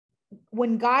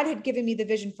when God had given me the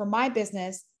vision for my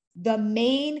business, the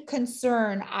main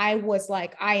concern I was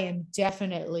like, I am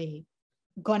definitely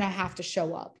going to have to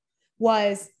show up,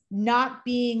 was not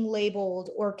being labeled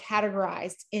or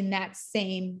categorized in that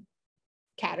same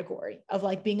category of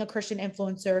like being a Christian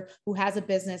influencer who has a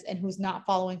business and who's not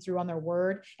following through on their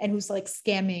word and who's like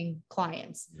scamming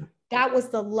clients. That was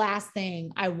the last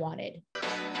thing I wanted.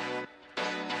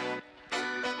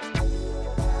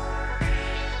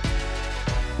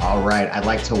 All right. I'd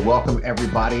like to welcome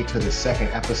everybody to the second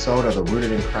episode of the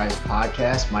Rooted in Christ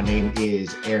podcast. My name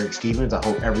is Eric Stevens. I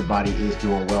hope everybody is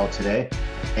doing well today.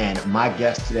 And my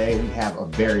guest today, we have a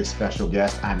very special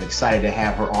guest. I'm excited to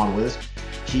have her on with us.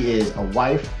 She is a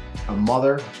wife, a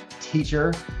mother,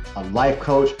 teacher, a life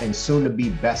coach, and soon to be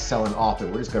best-selling author.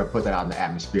 We're just going to put that out in the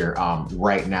atmosphere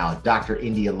right now. Dr.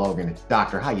 India Logan.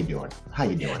 Doctor, how you doing? How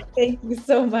you doing? Thank you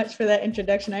so much for that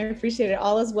introduction. I appreciate it.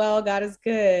 All is well. God is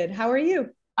good. How are you?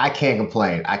 I can't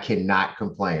complain. I cannot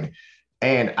complain.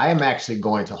 And I am actually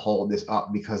going to hold this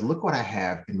up because look what I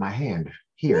have in my hand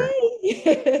here.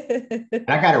 And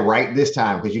I got it right this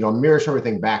time because, mirror show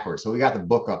everything backwards. So we got the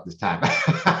book up this time.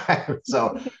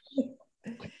 So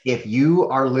if you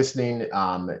are listening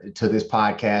to this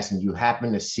podcast and you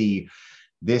happen to see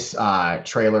this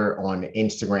trailer on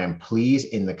Instagram, please,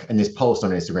 in this post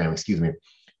on Instagram,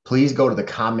 please go to the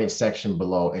comment section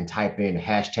below and type in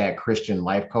hashtag Christian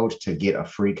Life Coach to get a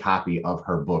free copy of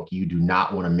her book. You do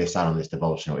not want to miss out on this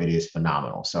devotional. It is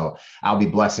phenomenal. So I'll be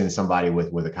blessing somebody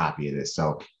with a copy of this.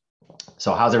 So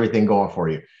how's everything going for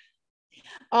you?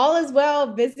 All is well,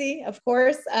 busy, of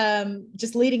course,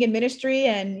 just leading in ministry.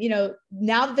 And,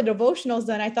 now that the devotional is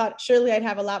done, I thought surely I'd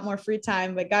have a lot more free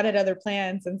time, but God had other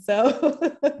plans. And so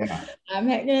yeah. I'm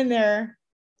hanging in there.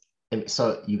 And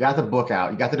so you got the book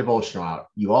out, you got the devotional out.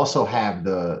 You also have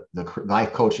the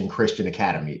Life Coaching Christian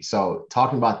Academy. So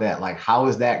talking about that, like, how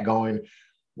is that going?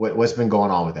 What's been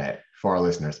going on with that for our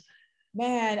listeners?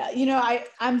 Man,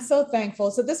 I'm so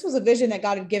thankful. So this was a vision that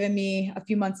God had given me a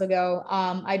few months ago.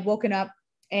 I'd woken up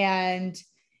and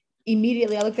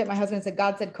immediately I looked at my husband and said,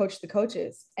 God said, coach the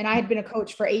coaches. And I had been a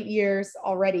coach for 8 years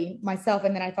already myself.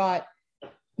 And then I thought,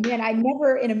 man, I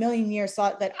never in a million years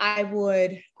thought that I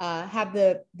would have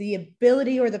the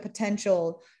ability or the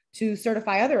potential to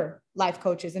certify other life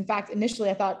coaches. In fact, initially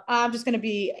I thought, I'm just going to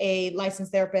be a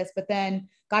licensed therapist, but then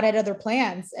God had other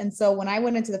plans. And so when I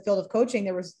went into the field of coaching,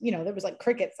 there was like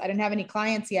crickets. I didn't have any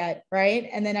clients yet. Right.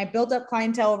 And then I built up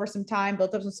clientele over some time,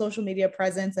 built up some social media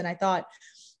presence. And I thought,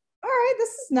 all right, this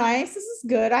is nice. This is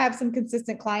good. I have some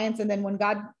consistent clients. And then when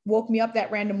God woke me up that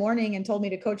random morning and told me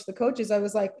to coach the coaches, I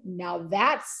was like, now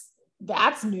that's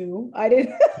new.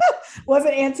 I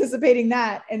wasn't anticipating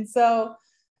that. And so,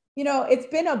 it's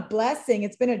been a blessing.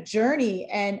 It's been a journey.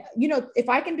 And, if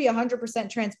I can be 100%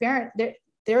 transparent,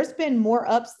 there's been more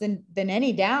ups than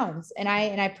any downs. And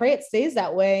I pray it stays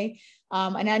that way.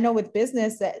 And I know with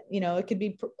business that, it could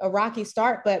be a rocky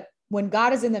start, but when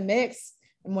God is in the mix,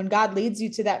 and when God leads you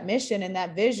to that mission and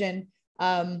that vision,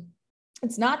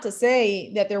 it's not to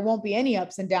say that there won't be any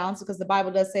ups and downs, because the Bible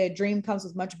does say a dream comes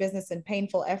with much business and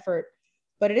painful effort,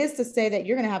 but it is to say that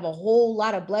you're going to have a whole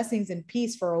lot of blessings and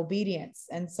peace for obedience.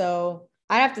 And so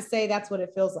I have to say that's what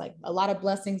it feels like. A lot of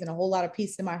blessings and a whole lot of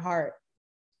peace in my heart.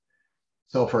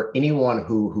 So for anyone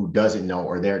who doesn't know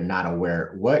or they're not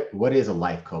aware, what is a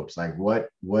life coach? Like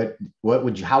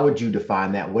how would you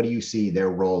define that? What do you see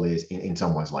their role is in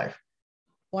someone's life?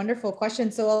 Wonderful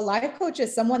question. So a life coach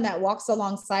is someone that walks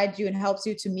alongside you and helps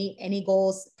you to meet any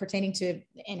goals pertaining to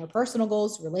interpersonal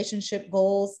goals, relationship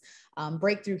goals,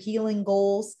 breakthrough healing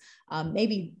goals,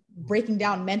 maybe breaking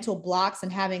down mental blocks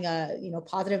and having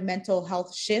positive mental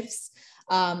health shifts.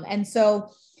 And so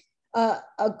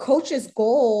a coach's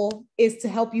goal is to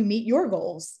help you meet your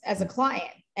goals as a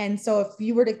client. And so if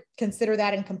you were to consider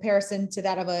that in comparison to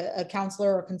that of a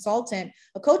counselor or consultant,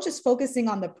 a coach is focusing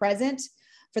on the present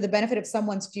for the benefit of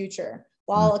someone's future,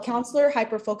 while a counselor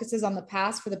hyper focuses on the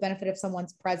past for the benefit of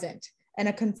someone's present. And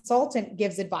a consultant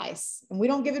gives advice. And we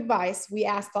don't give advice. We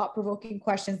ask thought-provoking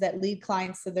questions that lead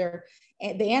clients to the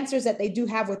answers that they do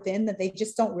have within that they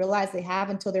just don't realize they have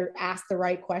until they're asked the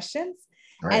right questions.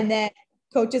 Right. And then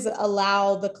coaches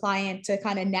allow the client to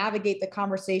kind of navigate the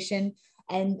conversation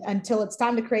and until it's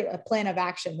time to create a plan of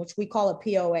action, which we call a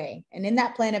POA. And in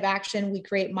that plan of action, we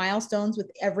create milestones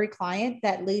with every client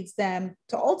that leads them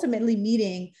to ultimately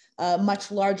meeting a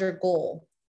much larger goal.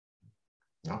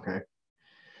 Okay.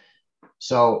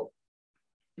 So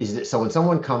when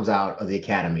someone comes out of the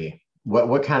academy,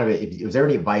 what kind of, is there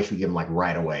any advice you give them like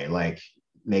right away? Like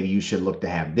maybe you should look to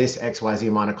have this XYZ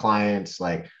amount of clients.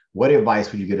 Like what advice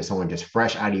would you give to someone just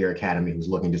fresh out of your academy who's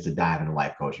looking just to dive into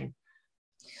life coaching?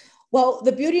 Well,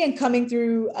 the beauty in coming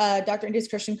through Dr. India's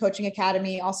Christian Coaching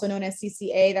Academy, also known as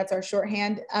CCA, that's our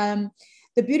shorthand.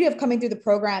 The beauty of coming through the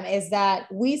program is that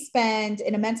we spend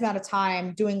an immense amount of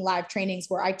time doing live trainings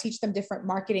where I teach them different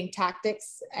marketing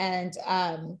tactics and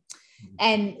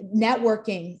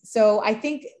networking. So I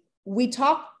think we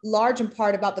talk large in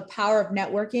part about the power of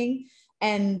networking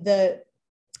and the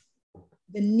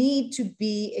need to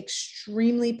be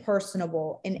extremely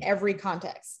personable in every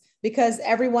context, because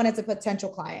everyone is a potential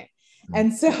client.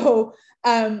 And so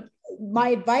my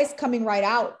advice coming right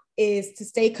out is to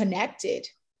stay connected,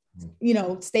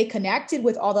 stay connected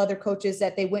with all the other coaches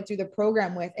that they went through the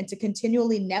program with, and to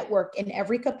continually network in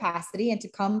every capacity and to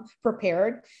come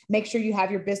prepared. Make sure you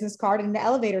have your business card and the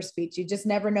elevator speech. You just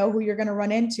never know who you're going to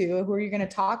run into, who you're going to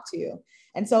talk to.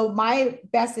 And so my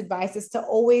best advice is to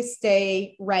always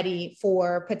stay ready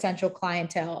for potential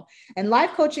clientele. And life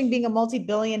coaching, being a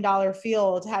multi-billion-dollar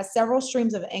field, has several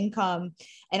streams of income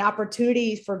and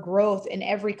opportunities for growth in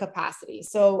every capacity.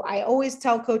 So I always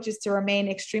tell coaches to remain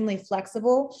extremely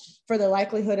flexible for the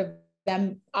likelihood of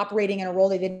them operating in a role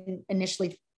they didn't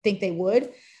initially think they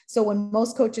would. So when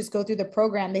most coaches go through the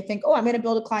program, they think, oh, I'm going to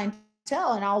build a clientele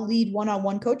and I'll lead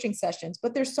one-on-one coaching sessions.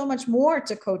 But there's so much more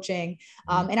to coaching.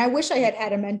 And I wish I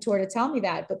had a mentor to tell me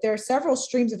that, but there are several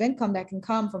streams of income that can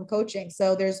come from coaching.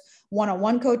 So there's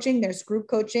one-on-one coaching, there's group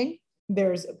coaching,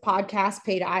 there's podcasts,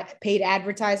 paid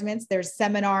advertisements, there's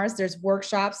seminars, there's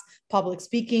workshops, public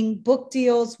speaking, book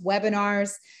deals,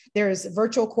 webinars. There's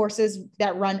virtual courses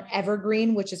that run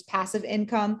evergreen, which is passive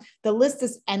income. The list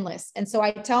is endless. And so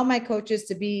I tell my coaches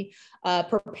to be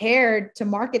prepared to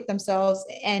market themselves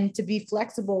and to be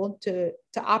flexible to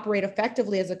operate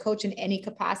effectively as a coach in any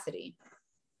capacity.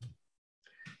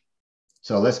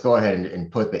 So let's go ahead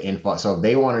and put the info. So if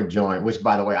they want to join, which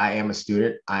by the way, I am a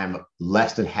student. I'm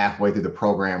less than halfway through the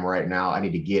program right now. I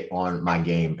need to get on my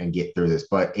game and get through this,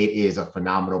 but it is a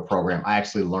phenomenal program. I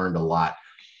actually learned a lot.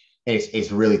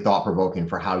 It's really thought-provoking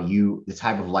for how the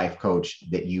type of life coach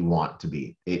that you want to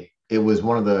be. It's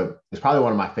probably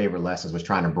one of my favorite lessons, was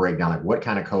trying to break down, like, what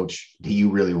kind of coach do you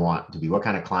really want to be? What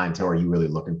kind of clientele are you really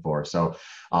looking for? So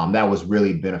that was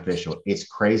really beneficial. It's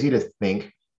crazy to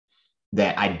think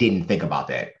that I didn't think about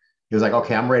that. He was like,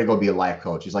 okay, I'm ready to go be a life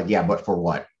coach. He's like, yeah, but for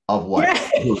what? Of what?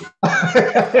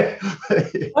 Yeah.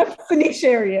 What's the niche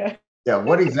area? Yeah,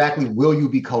 what exactly will you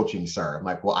be coaching, sir? I'm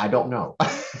like, well, I don't know.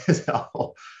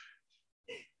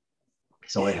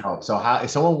 So it helps. So if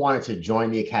someone wanted to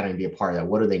join the academy and be a part of that,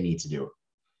 what do they need to do?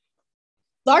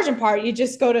 Large in part, you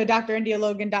just go to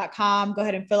drindialogan.com, go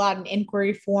ahead and fill out an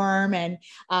inquiry form. And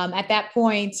at that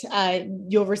point,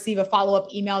 you'll receive a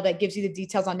follow-up email that gives you the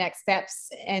details on next steps.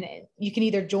 And you can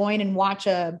either join and watch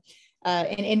an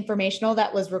informational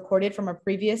that was recorded from a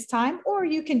previous time, or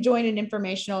you can join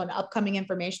an upcoming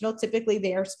informational. Typically,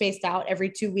 they are spaced out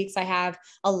every 2 weeks. I have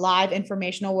a live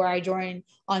informational where I join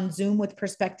on Zoom with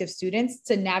prospective students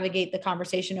to navigate the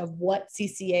conversation of what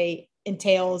CCA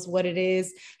entails, what it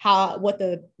is, what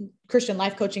the Christian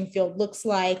life coaching field looks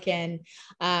like. And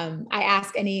I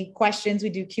ask any questions. We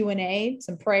do Q&A,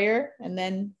 some prayer, and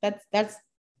then that's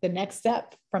the next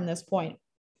step from this point.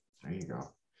 There you go.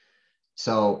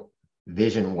 So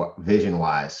vision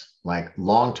wise, like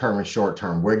long-term and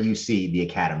short-term, where do you see the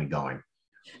academy going?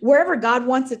 Wherever God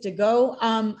wants it to go.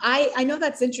 I know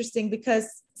that's interesting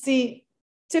because, see,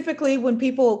 typically when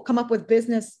people come up with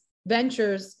business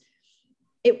ventures,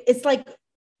 it's like,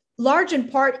 large in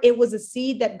part, it was a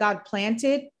seed that God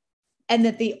planted and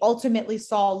that they ultimately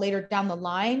saw later down the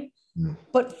line.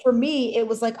 But for me, it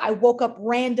was like, I woke up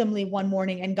randomly one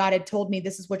morning and God had told me,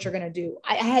 this is what you're going to do.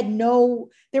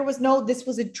 This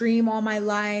was a dream all my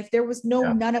life. There was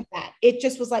none of that. It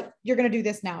just was like, you're going to do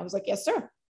this now. I was like, yes, sir.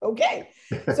 Okay.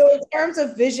 So in terms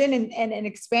of vision and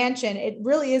expansion, it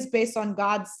really is based on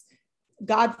God's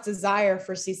desire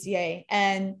for CCA.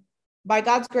 And by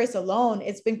God's grace alone,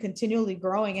 it's been continually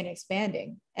growing and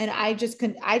expanding. And I just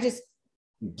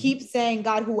keep saying,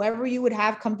 God, whoever you would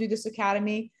have come through this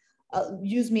academy,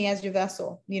 use me as your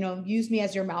vessel, use me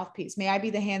as your mouthpiece. May I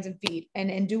be the hands and feet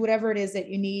and do whatever it is that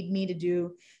you need me to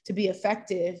do to be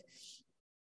effective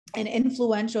and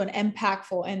influential and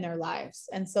impactful in their lives.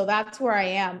 And so that's where I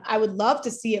am. I would love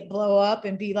to see it blow up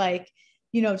and be like,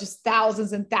 just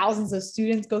thousands and thousands of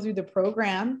students go through the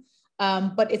program.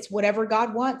 But it's whatever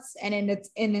God wants. And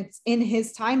it's in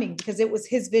his timing, because it was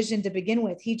his vision to begin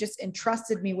with. He just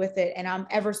entrusted me with it. And I'm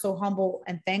ever so humble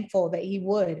and thankful that he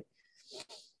would.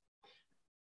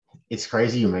 It's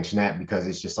crazy you mention that, because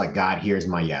it's just like, God, here's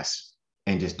my yes,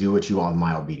 and just do what you want with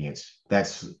my obedience.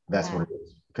 That's what it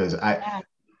is. Because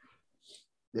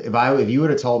if you would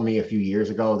have told me a few years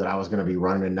ago that I was going to be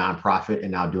running a nonprofit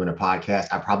and now doing a podcast,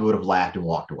 I probably would have laughed and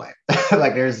walked away.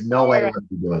 Like, there's no way Right.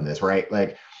 we're doing this, right?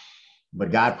 Like, but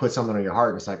God put something on your heart.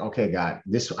 And it's like, okay, God,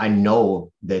 this, I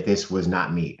know that this was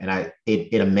not me. And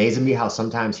it amazes me how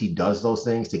sometimes he does those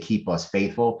things to keep us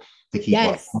faithful, to keep us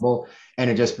Yes. humble, and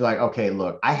to just be like, okay,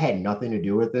 look, I had nothing to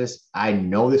do with this. I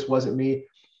know this wasn't me.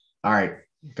 All right,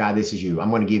 God, this is you. I'm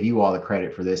going to give you all the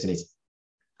credit for this. And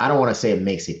I don't want to say it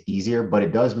makes it easier, but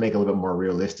it does make it a little bit more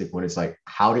realistic when it's like,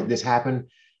 how did this happen?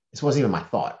 This wasn't even my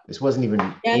thought. This wasn't even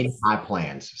in Yes. my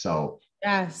plans.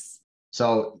 Yes.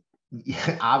 So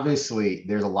yeah, obviously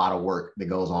there's a lot of work that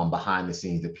goes on behind the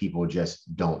scenes that people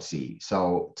just don't see.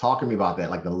 So talk to me about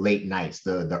that, like the late nights,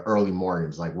 the early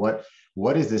mornings, like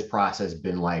what has this process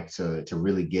been like to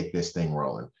really get this thing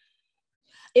rolling?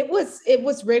 It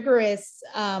was rigorous.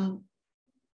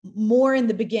 More in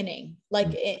the beginning,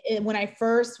 like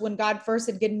when God first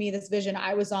had given me this vision,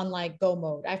 I was on like go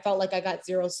mode. I felt like I got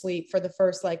zero sleep for the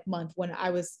first like month when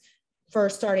I was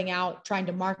first starting out, trying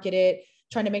to market it,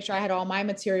 trying to make sure I had all my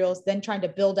materials, then trying to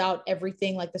build out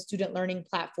everything like the student learning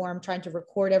platform, trying to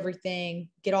record everything,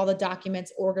 get all the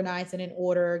documents organized and in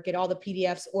order, get all the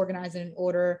PDFs organized and in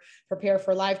order, prepare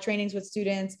for live trainings with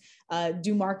students,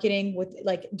 do marketing with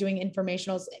like doing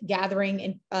informationals,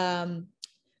 gathering and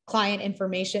client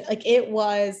information. Like it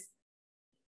was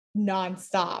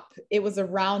nonstop. It was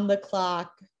around the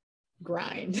clock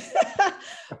grind.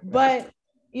 But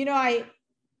I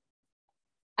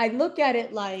look at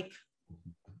it like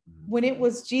when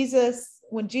Jesus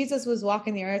was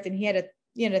walking the earth and he had a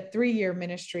 3-year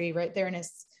ministry right there in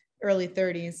his early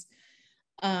 30s.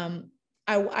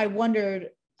 I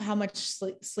wondered how much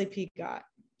sleep he got,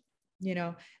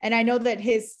 and I know that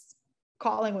his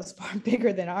calling was far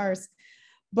bigger than ours,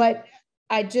 but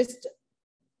I just,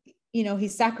 he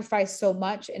sacrificed so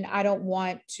much and I don't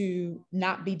want to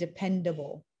not be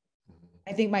dependable.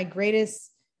 I think my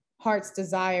greatest heart's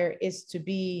desire is to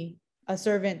be a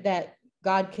servant that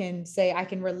God can say, I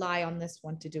can rely on this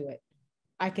one to do it.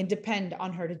 I can depend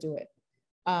on her to do it.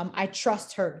 I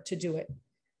trust her to do it.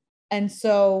 And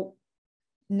so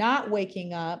not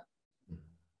waking up,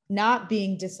 not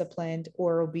being disciplined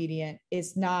or obedient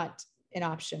is not an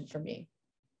option for me.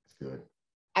 Good.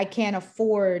 I can't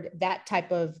afford that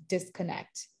type of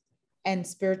disconnect and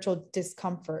spiritual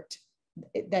discomfort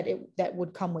that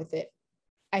would come with it.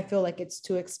 I feel like it's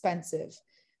too expensive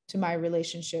to my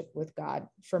relationship with God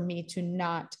for me to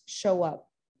not show up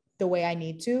the way I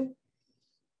need to.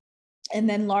 And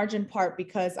then large in part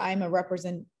because I'm a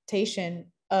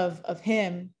representation of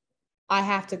him, I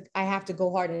have to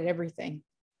go hard at everything.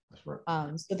 That's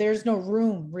right. So there's no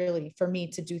room really for me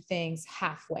to do things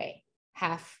halfway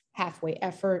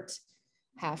effort,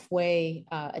 halfway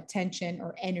attention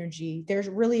or energy. There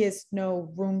really is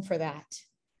no room for that.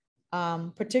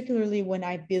 Particularly when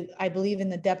I believe in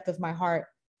the depth of my heart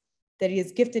that he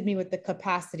has gifted me with the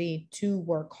capacity to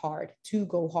work hard, to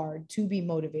go hard, to be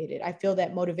motivated. I feel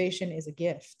that motivation is a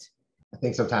gift. I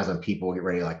think sometimes when people get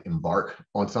ready to like embark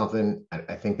on something,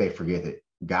 I think they forget that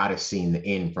God has seen the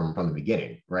end from the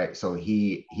beginning, right? So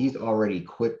he's already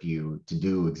equipped you to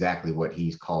do exactly what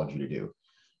he's called you to do.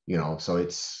 So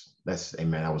that's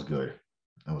amen. That was good.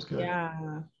 That was good.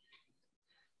 Yeah.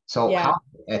 So Yeah. how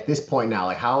at this point now,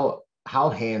 like how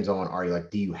hands-on are you? Like,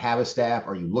 do you have a staff?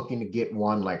 Are you looking to get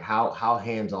one? Like how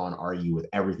hands-on are you with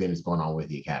everything that's going on with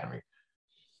the academy?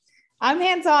 I'm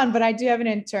hands-on, but I do have an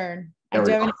intern. I There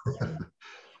do we have an go.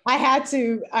 I had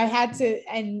to,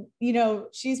 and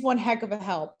she's one heck of a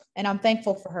help and I'm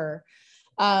thankful for her.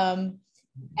 And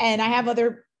I have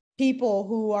other people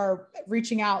who are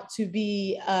reaching out to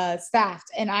be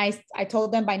staffed. And I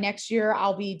told them by next year,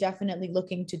 I'll be definitely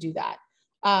looking to do that.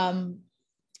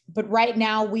 But right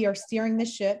now we are steering the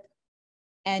ship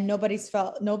and nobody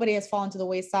has fallen to the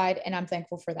wayside. And I'm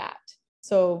thankful for that.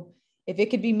 So if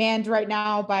it could be manned right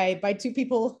now by 2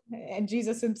 people and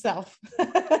Jesus himself.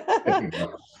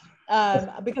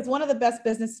 Because one of the best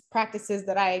business practices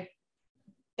that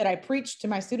I preach to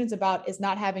my students about is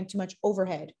not having too much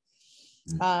overhead.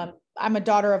 I'm a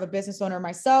daughter of a business owner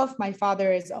myself. My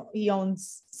father he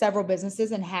owns several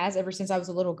businesses and has ever since I was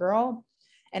a little girl.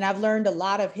 And I've learned a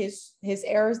lot of his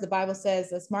errors. The Bible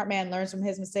says a smart man learns from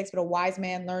his mistakes, but a wise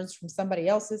man learns from somebody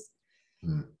else's.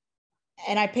 Mm.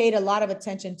 And I paid a lot of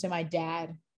attention to my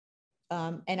dad.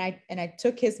 And I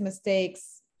took his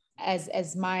mistakes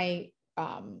as my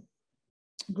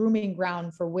grooming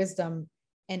ground for wisdom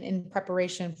and in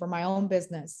preparation for my own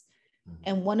business.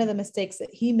 And one of the mistakes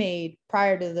that he made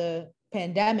prior to the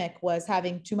pandemic was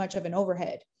having too much of an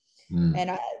overhead.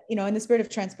 And in the spirit of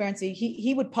transparency,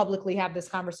 he would publicly have this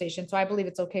conversation. So I believe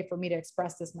it's okay for me to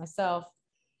express this myself.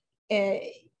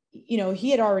 he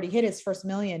had already hit his first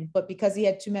million, but because he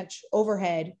had too much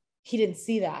overhead, he didn't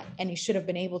see that, and he should have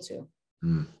been able to.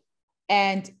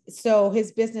 And so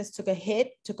his business took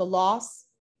a loss,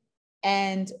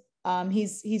 and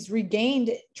he's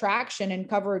regained traction and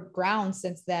covered ground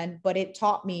since then. But it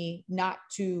taught me not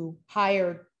to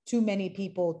hire too many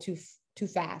people too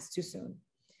fast, too soon.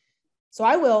 So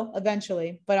I will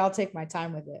eventually, but I'll take my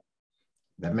time with it.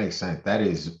 That makes sense.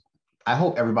 I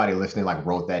hope everybody listening like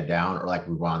wrote that down or like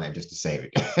rewound that just to save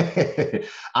it.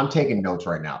 I'm taking notes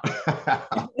right now.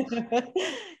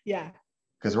 Yeah.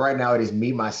 Because right now it is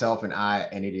me, myself, and I,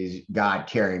 and it is God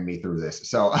carrying me through this.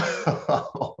 So,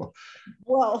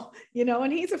 well,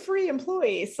 and he's a free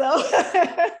employee, so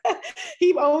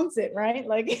he owns it, right?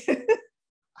 Like,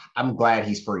 I'm glad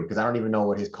he's free because I don't even know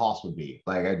what his cost would be.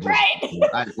 Like,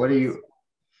 right. What do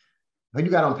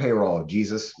you got on payroll?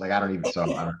 Jesus? Like, I don't even, so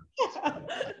I don't.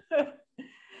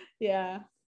 Yeah.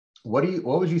 What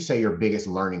would you say your biggest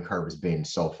learning curve has been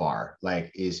so far?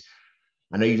 Like,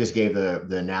 I know you just gave the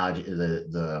analogy,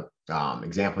 the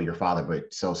example of your father,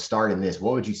 but so starting this,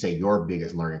 what would you say your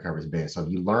biggest learning curve has been? So if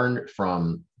you learned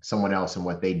from someone else and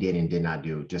what they did and did not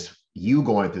do, just you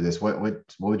going through this, what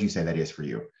would you say that is for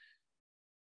you?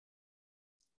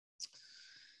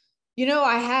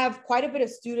 I have quite a bit of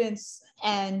students,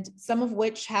 and some of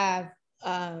which have,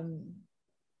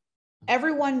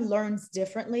 everyone learns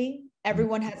differently.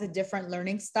 Everyone has a different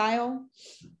learning style.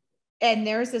 And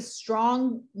there's a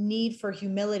strong need for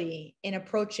humility in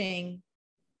approaching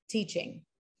teaching,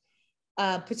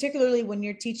 particularly when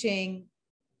you're teaching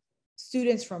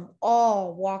students from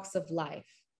all walks of life,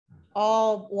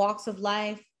 all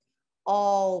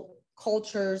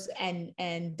cultures and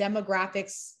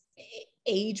demographics,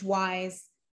 age-wise,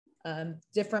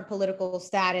 different political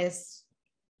status,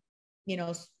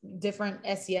 different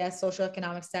SES, social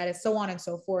economic status, so on and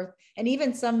so forth, and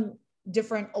even some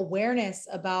different awareness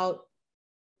about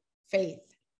faith.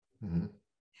 And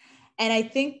I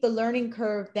think the learning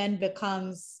curve then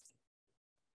becomes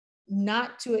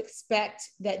not to expect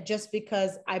that just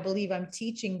because I believe I'm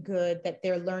teaching good, that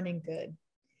they're learning good.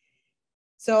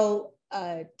 So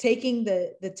taking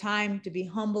the time to be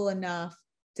humble enough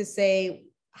to say,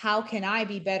 how can I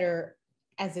be better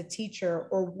as a teacher,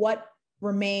 or what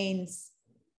remains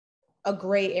a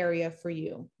gray area for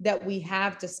you that we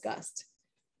have discussed.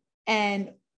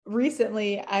 And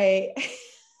recently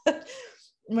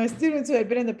my students who had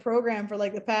been in the program for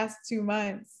like the past 2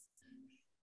 months,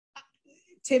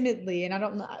 timidly, and I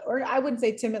don't know, or I wouldn't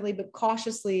say timidly, but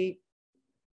cautiously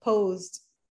posed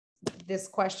this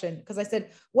question. Because I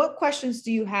said, what questions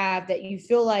do you have that you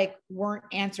feel like weren't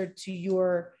answered to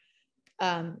your,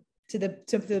 to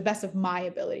the best of my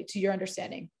ability, to your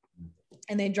understanding?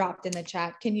 And they dropped in the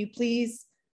chat, can you please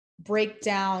break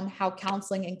down how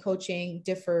counseling and coaching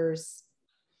differs?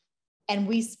 And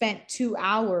we spent 2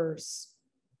 hours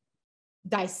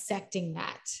dissecting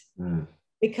that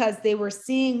because they were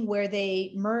seeing where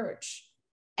they merge.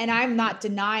 And I'm not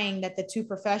denying that the two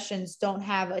professions don't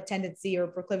have a tendency or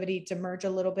proclivity to merge a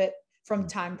little bit from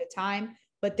time to time,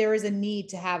 but there is a need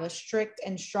to have a strict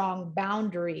and strong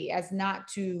boundary as not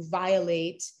to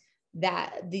violate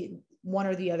the one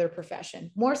or the other profession,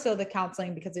 more so the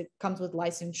counseling because it comes with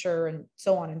licensure and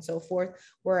so on and so forth,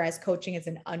 whereas coaching is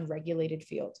an unregulated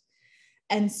field.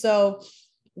 And so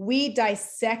we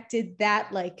dissected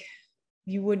that like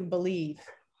you wouldn't believe.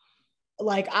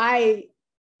 Like I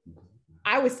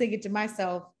was thinking to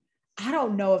myself, I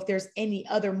don't know if there's any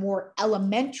other more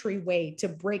elementary way to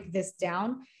break this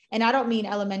down. And I don't mean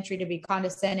elementary to be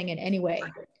condescending in any way.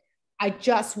 I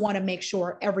just want to make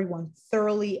sure everyone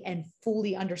thoroughly and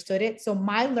fully understood it. So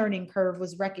my learning curve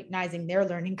was recognizing their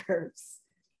learning curves.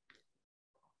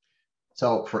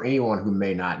 So for anyone who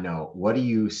may not know, what do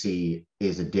you see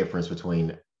is the difference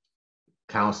between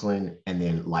counseling and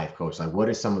then life coach? Like what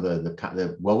is some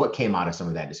of what came out of some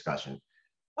of that discussion?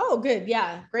 Oh, good.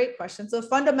 Yeah. Great question. So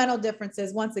fundamental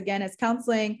differences, once again, as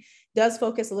counseling does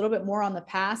focus a little bit more on the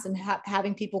past and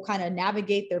having people kind of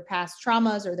navigate their past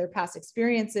traumas or their past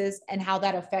experiences and how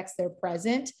that affects their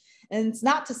present. And it's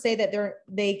not to say that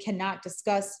they cannot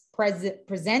discuss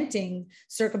presenting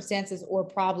circumstances or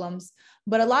problems,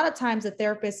 but a lot of times a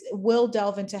therapist will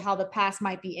delve into how the past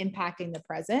might be impacting the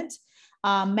present.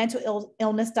 Mental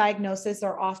illness diagnoses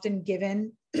are often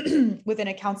given within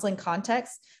a counseling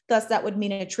context. Thus, that would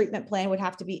mean a treatment plan would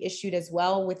have to be issued as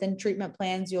well. Within treatment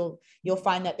plans, you'll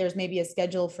find that there's maybe a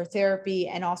schedule for therapy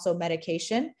and also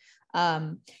medication.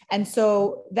 And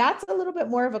so that's a little bit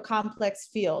more of a complex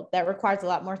field that requires a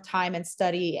lot more time and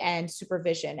study and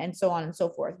supervision and so on and so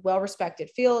forth. Well-respected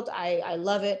field. I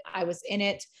love it. I was in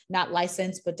it, not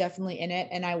licensed, but definitely in it.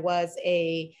 And I was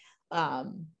a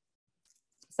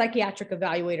psychiatric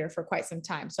evaluator for quite some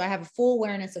time. So I have a full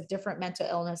awareness of different mental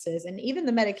illnesses and even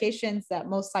the medications that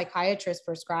most psychiatrists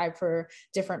prescribe for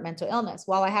different mental illness.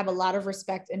 While I have a lot of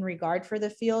respect and regard for the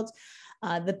field,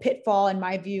 the pitfall in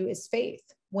my view is faith.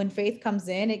 When faith comes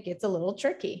in, it gets a little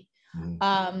tricky.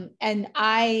 And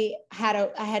I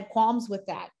had qualms with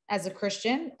that as a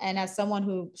Christian and as someone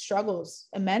who struggles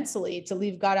immensely to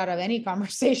leave God out of any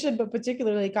conversation, but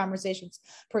particularly conversations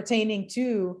pertaining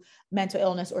to mental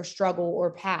illness or struggle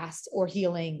or past or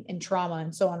healing and trauma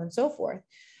and so on and so forth.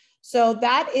 So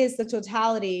that is the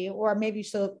totality, or maybe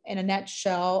so in a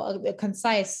nutshell, a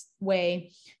concise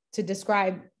way to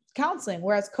describe counseling.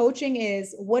 Whereas coaching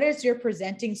is, what is your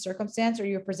presenting circumstance or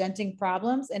your presenting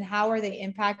problems, and how are they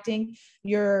impacting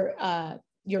your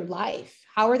life?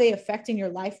 How are they affecting your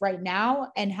life right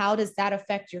now? And how does that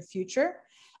affect your future?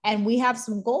 And we have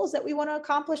some goals that we want to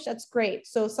accomplish. That's great.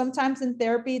 So sometimes in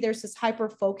therapy, there's this hyper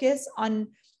focus on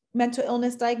mental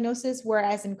illness diagnosis,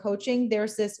 whereas in coaching,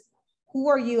 there's this, who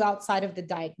are you outside of the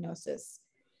diagnosis?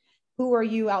 Who are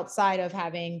you outside of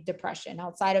having depression,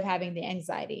 outside of having the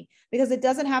anxiety? Because it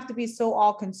doesn't have to be so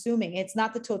all consuming. It's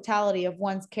not the totality of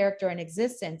one's character and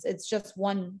existence. It's just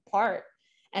one part.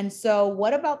 And so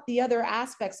what about the other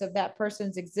aspects of that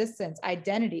person's existence,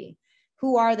 identity?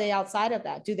 Who are they outside of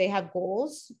that? Do they have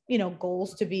goals,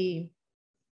 goals to be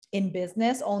in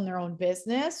business, own their own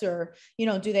business? Or,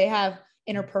 do they have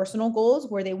interpersonal goals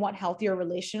where they want healthier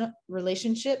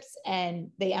relationships and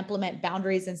they implement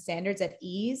boundaries and standards at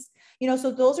ease?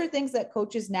 So those are things that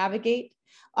coaches navigate.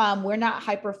 We're not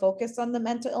hyper focused on the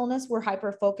mental illness. We're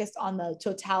hyper focused on the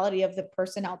totality of the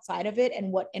person outside of it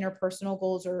and what interpersonal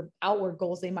goals or outward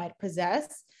goals they might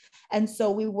possess. And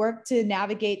so we work to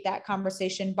navigate that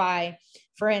conversation by,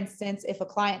 for instance, if a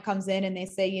client comes in and they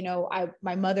say,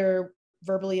 my mother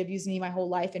verbally abused me my whole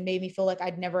life and made me feel like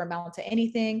I'd never amount to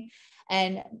anything.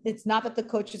 And it's not that the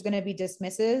coach is going to be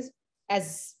dismissive,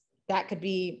 as that could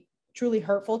be truly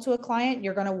hurtful to a client.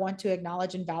 You're going to want to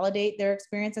acknowledge and validate their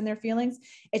experience and their feelings.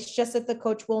 It's just that the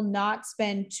coach will not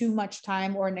spend too much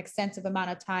time or an extensive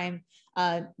amount of time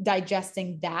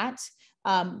digesting that.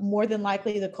 More than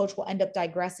likely, the coach will end up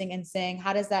digressing and saying,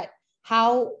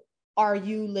 how are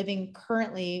you living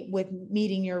currently with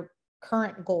meeting your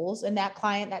current goals? And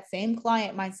that same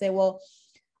client might say, well,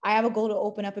 I have a goal to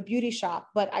open up a beauty shop,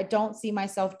 but I don't see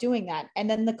myself doing that. And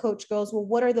then the coach goes, well,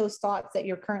 what are those thoughts that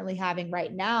you're currently having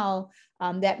right now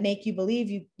that make you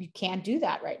believe you can't do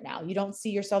that right now? You don't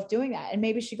see yourself doing that. And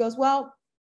maybe she goes, well,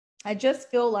 I just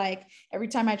feel like every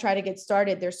time I try to get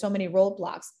started, there's so many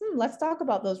roadblocks. Let's talk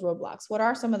about those roadblocks. What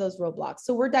are some of those roadblocks?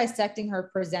 So we're dissecting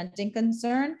her presenting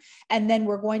concern. And then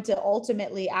we're going to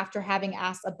ultimately, after having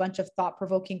asked a bunch of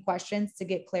thought-provoking questions to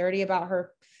get clarity about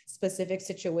her specific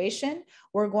situation,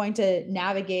 we're going to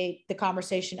navigate the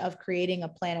conversation of creating a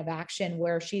plan of action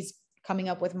where she's coming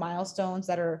up with milestones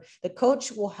the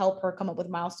coach will help her come up with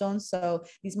milestones. So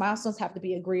these milestones have to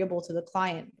be agreeable to the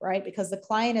client, right? Because the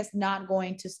client is not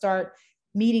going to start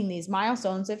meeting these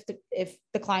milestones if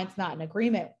the client's not in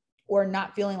agreement or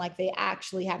not feeling like they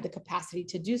actually have the capacity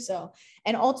to do so.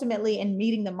 And ultimately, in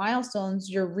meeting the milestones,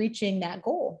 you're reaching that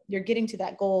goal. You're getting to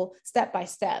that goal step by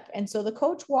step. And so the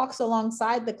coach walks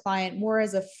alongside the client more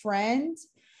as a friend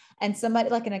and somebody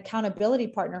like an accountability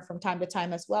partner from time to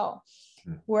time as well.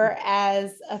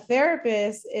 Whereas a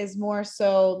therapist is more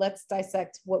so, let's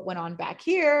dissect what went on back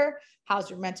here. How's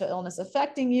your mental illness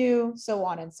affecting you? So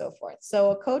on and so forth.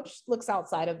 So a coach looks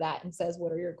outside of that and says,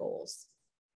 what are your goals?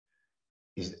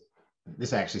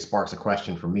 This actually sparks a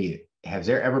question for me. Has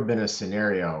there ever been a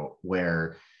scenario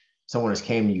where someone has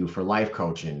came to you for life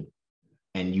coaching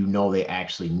and they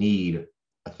actually need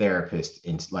a therapist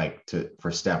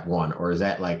for step one? Or is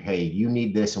that like, hey, you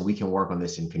need this and we can work on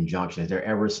this in conjunction? Is there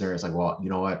ever a scenario it's like, well, you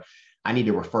know what, I need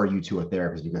to refer you to a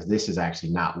therapist because this is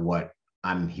actually not what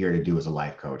I'm here to do as a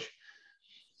life coach?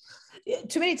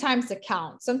 Too many times to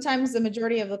count. Sometimes the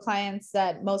majority of the clients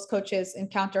that most coaches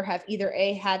encounter have either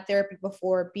A, had therapy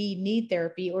before, B, need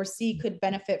therapy, or C, could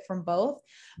benefit from both.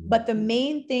 But the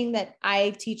main thing that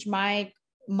I teach my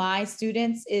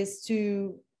students is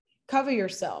to cover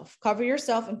yourself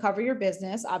and cover your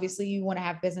business. Obviously, you want to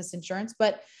have business insurance,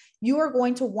 but you are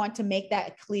going to want to make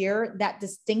that clear, that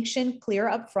distinction clear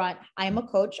up front. I am a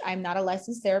coach. I'm not a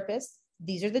licensed therapist.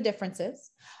 These are the differences.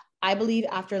 I believe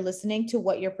after listening to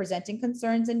what your presenting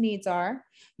concerns and needs are,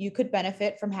 you could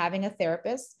benefit from having a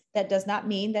therapist. That does not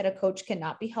mean that a coach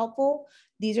cannot be helpful.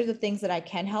 These are the things that I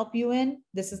can help you in.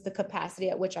 This is the capacity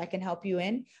at which I can help you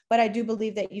in. But I do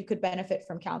believe that you could benefit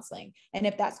from counseling. And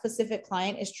if that specific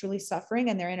client is truly suffering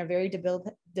and they're in a very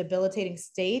debilitating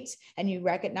state, and you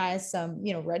recognize some,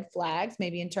 red flags,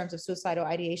 maybe in terms of suicidal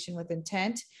ideation with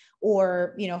intent,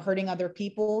 or, hurting other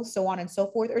people, so on and so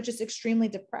forth, or just extremely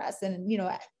depressed and,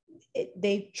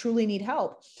 they truly need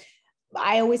help.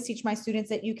 I always teach my students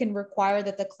that you can require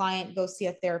that the client go see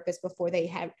a therapist before they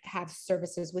have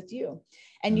services with you.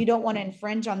 And you don't want to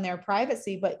infringe on their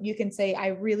privacy, but you can say, I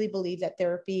really believe that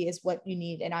therapy is what you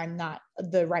need, and I'm not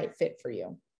the right fit for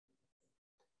you.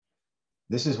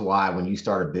 This is why when you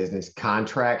start a business,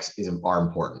 contracts are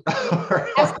important.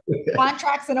 Yes,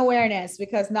 contracts and awareness,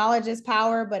 because knowledge is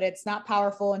power, but it's not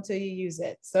powerful until you use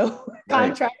it. So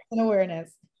contracts and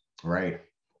awareness. Right.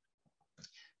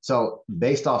 So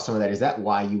based off some of that, is that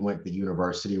why you went the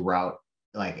university route,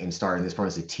 like, and starting this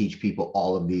program to teach people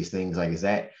all of these things? Like, is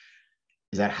that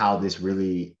how this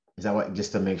really, is that what,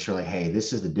 just to make sure, like, hey,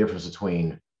 this is the difference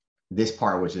between this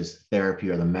part, which is therapy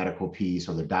or the medical piece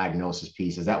or the diagnosis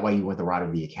piece? Is that why you went the route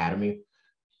of the academy?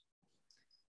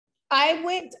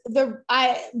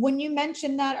 When you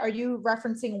mentioned that, are you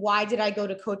referencing why did I go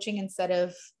to coaching instead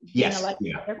of being a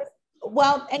licensed therapist?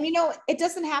 Well, and it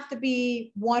doesn't have to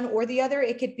be one or the other.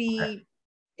 It could be,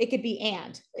 it could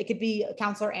be a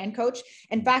counselor and coach.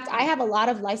 In fact, I have a lot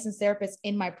of licensed therapists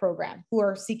in my program who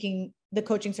are seeking the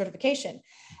coaching certification.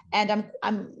 And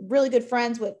I'm really good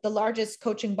friends with the largest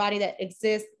coaching body that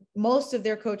exists. Most of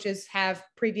their coaches have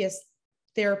previous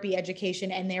therapy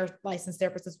education, and they're licensed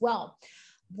therapists as well.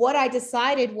 What I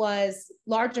decided was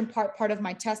large in part of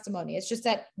my testimony. It's just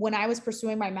that when I was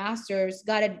pursuing my master's,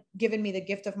 God had given me the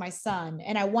gift of my son,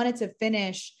 and I wanted to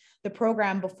finish the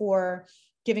program before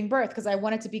giving birth because I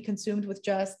wanted to be consumed with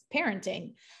just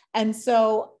parenting. And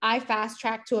so I fast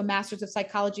tracked to a master's of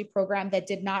psychology program that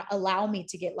did not allow me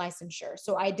to get licensure.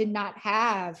 So I did not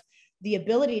have the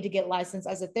ability to get licensed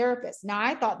as a therapist. Now,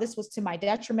 I thought this was to my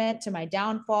detriment, to my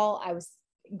downfall. I was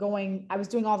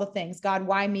doing all the things. God,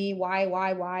 why me?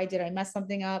 Why did I mess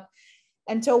something up?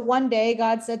 Until one day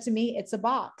God said to me, it's a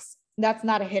box. That's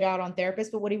not a hit out on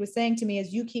therapists, but what he was saying to me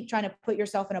is, you keep trying to put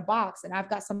yourself in a box, and I've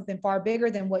got something far bigger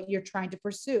than what you're trying to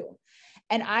pursue.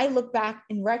 And I look back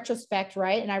in retrospect,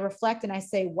 right? And I reflect and I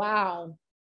say, wow,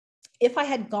 if I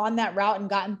had gone that route and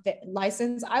gotten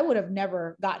licensed, I would have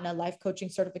never gotten a life coaching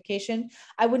certification.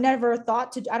 I would never have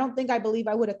thought to, I believe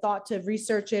I would have thought to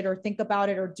research it or think about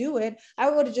it or do it.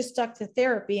 I would have just stuck to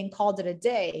therapy and called it a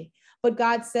day. But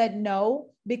God said, no,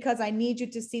 because I need you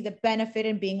to see the benefit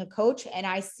in being a coach. And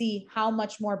I see how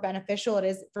much more beneficial it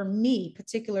is for me,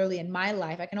 particularly in my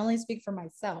life. I can only speak for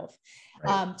myself,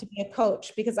 to be a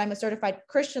coach, because I'm a certified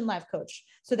Christian life coach.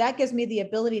 So that gives me the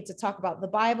ability to talk about the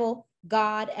Bible,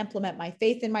 God, implement my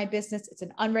faith in my business. It's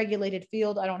an unregulated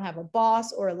field. I don't have a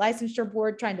boss or a licensure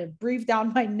board trying to breathe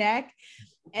down my neck.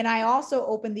 And I also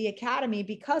opened the academy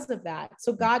because of that.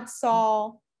 So God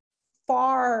saw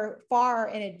far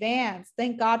in advance.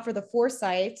 Thank God for the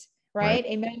foresight, right?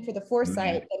 Amen. For the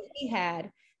foresight that he had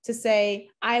to say,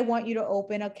 I want you to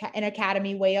open an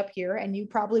academy way up here, and you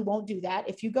probably won't do that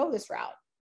if you go this route.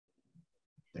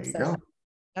 There you go.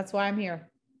 That's why I'm here.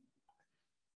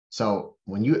 So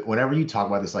whenever you talk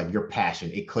about this, like, your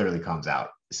passion, it clearly comes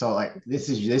out. So, like, this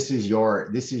is your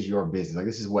business. Like,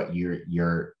 this is what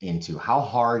you're into. How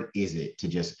hard is it to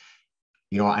just,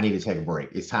 I need to take a break.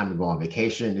 It's time to go on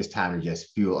vacation. It's time to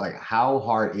just feel like, how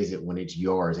hard is it when it's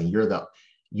yours and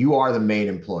you are the main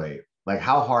employee? Like,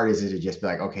 how hard is it to just be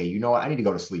like, okay, you know what? I need to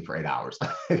go to sleep for 8 hours.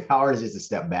 How hard is it to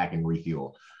step back and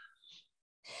refuel?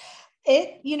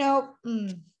 It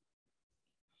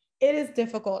is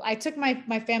difficult. I took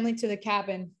my family to the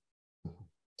cabin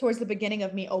towards the beginning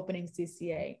of me opening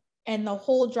CCA. And the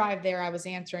whole drive there, I was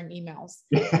answering emails.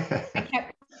 I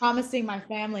kept promising my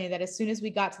family that as soon as we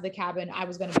got to the cabin, I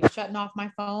was going to be shutting off my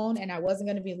phone and I wasn't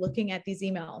going to be looking at these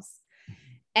emails.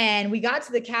 And we got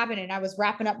to the cabin and I was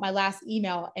wrapping up my last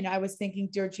email and I was thinking,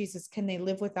 dear Jesus, can they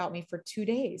live without me for 2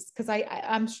 days? Because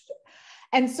I'm,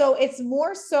 and so it's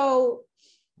more so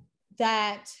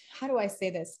that, how do I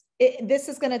say this? This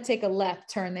is going to take a left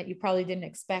turn that you probably didn't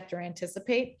expect or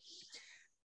anticipate.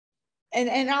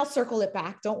 And I'll circle it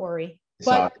back. Don't worry.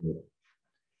 But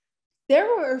there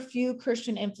were a few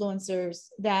Christian influencers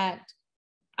that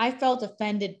I felt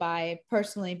offended by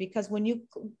personally, because when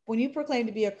you proclaim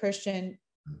to be a Christian,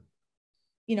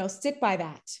 stick by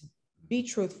that, be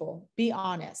truthful, be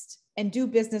honest, and do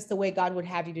business the way God would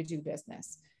have you to do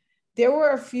business. There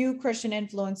were a few Christian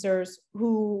influencers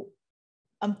who,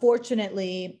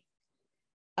 unfortunately,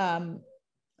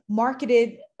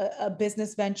 marketed a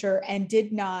business venture and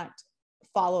did not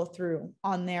follow through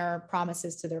on their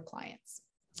promises to their clients.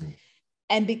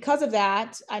 And because of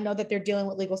that, I know that they're dealing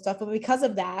with legal stuff, but because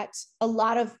of that, a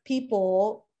lot of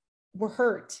people were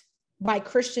hurt by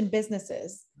Christian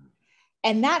businesses.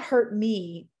 And that hurt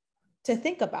me to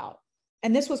think about.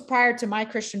 And this was prior to my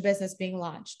Christian business being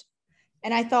launched.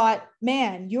 And I thought,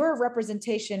 man, you're a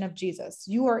representation of Jesus.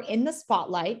 You are in the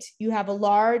spotlight. You have a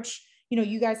large,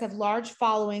 you guys have large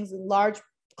followings and large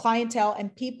clientele,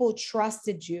 and people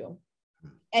trusted you.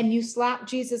 And you slapped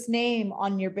Jesus' name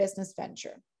on your business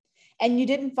venture. And you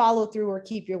didn't follow through or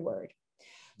keep your word.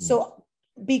 So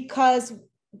because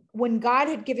when God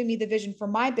had given me the vision for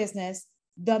my business,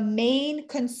 the main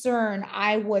concern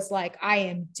I was like, I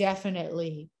am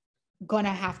definitely going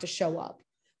to have to show up,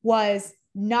 was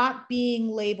not being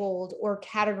labeled or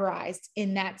categorized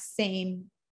in that same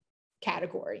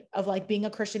category of like being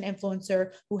a Christian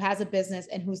influencer who has a business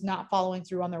and who's not following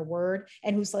through on their word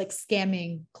and who's like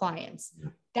scamming clients.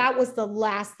 That was the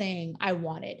last thing I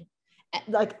wanted.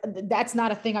 Like, that's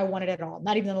not a thing I wanted at all,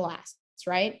 not even the last,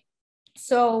 right?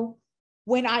 So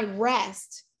when I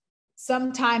rest,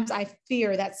 sometimes I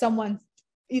fear that someone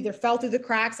either fell through the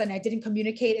cracks and I didn't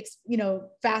communicate,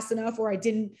 fast enough, or I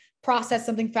didn't process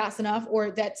something fast enough,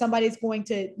 or that somebody's going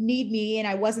to need me and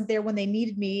I wasn't there when they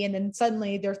needed me. And then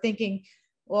suddenly they're thinking,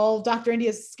 well, Dr. India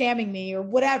is scamming me or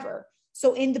whatever.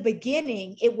 So in the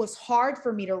beginning, it was hard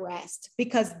for me to rest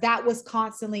because that was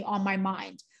constantly on my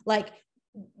mind. Like,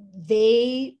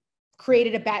 they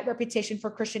created a bad reputation for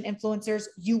Christian influencers.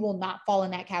 You will not fall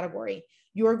in that category.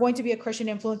 You are going to be a Christian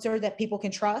influencer that people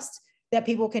can trust, that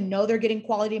people can know they're getting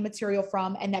quality material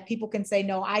from, and that people can say,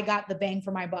 no, I got the bang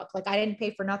for my buck. Like, I didn't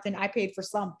pay for nothing. I paid for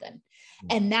something.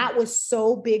 And that was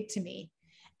so big to me.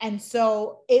 And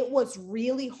so it was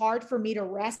really hard for me to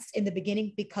rest in the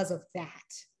beginning because of that.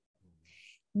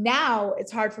 Now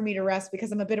it's hard for me to rest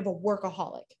because I'm a bit of a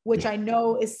workaholic, which I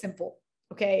know is simple.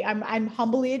 Okay. I'm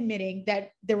humbly admitting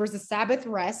that there was a Sabbath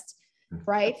rest,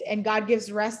 right? And God gives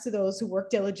rest to those who work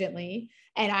diligently.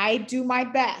 And I do my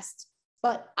best,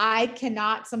 but I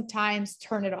cannot sometimes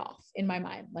turn it off in my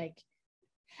mind.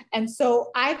 And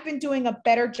so I've been doing a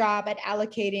better job at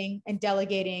allocating and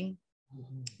delegating,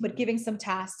 but giving some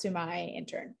tasks to my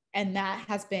intern. And that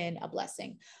has been a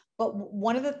blessing. But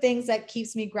one of the things that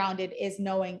keeps me grounded is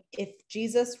knowing if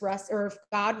Jesus rests, or if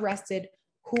God rested,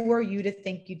 who are you to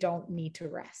think you don't need to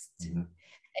rest?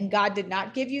 And God did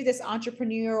not give you this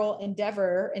entrepreneurial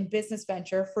endeavor and business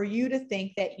venture for you to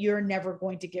think that you're never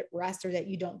going to get rest or that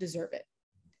you don't deserve it.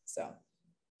 So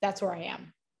that's where I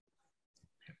am.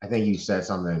 I think you said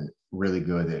something really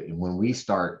good, that when we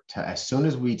start to, as soon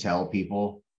as we tell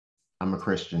people I'm a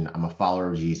Christian, I'm a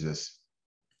follower of Jesus,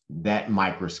 that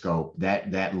microscope,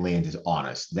 that lens is on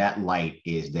us, that light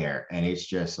is there. And it's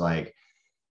just like,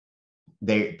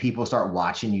 people start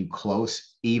watching you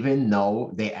close, even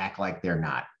though they act like they're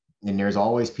not. And there's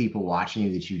always people watching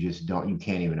you that you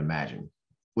can't even imagine.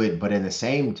 But in the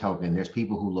same token, there's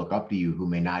people who look up to you who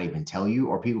may not even tell you,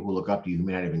 or people who look up to you who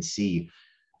may not even see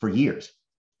for years.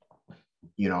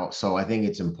 So I think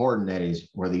it's important that is,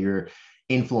 whether you're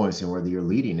influencing, whether you're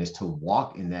leading, is to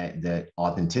walk in that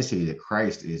authenticity that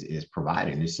Christ is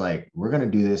providing. It's like, we're going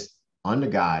to do this unto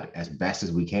God as best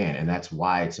as we can. And that's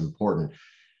why it's important.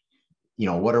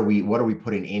 What are we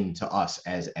putting into us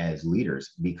as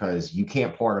leaders? Because you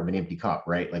can't pour out of an empty cup,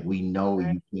 right? Like, we know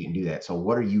you can't do that. So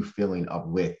what are you filling up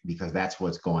with? Because that's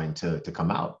what's going to come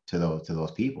out to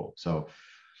those people. So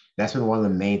that's been one of the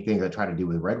main things I try to do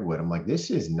with Redwood. I'm like,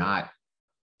 this is not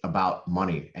about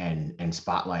money and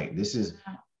spotlight. This is,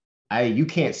 you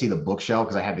can't see the bookshelf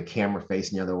because I have the camera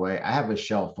facing the other way. I have a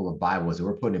shelf full of Bibles that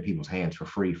we're putting in people's hands for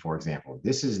free, for example.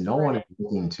 This is, no one is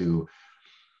looking to,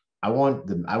 I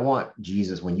want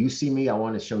Jesus. When you see me, I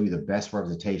want to show you the best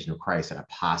representation of Christ that I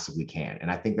possibly can.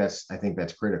 And I think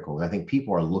that's critical. I think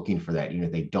people are looking for that, even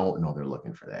if they don't know they're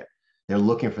looking for that. They're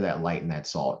looking for that light and that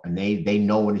salt, and they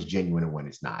know when it's genuine and when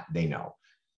it's not. They know.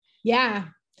 Yeah.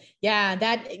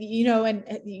 That, and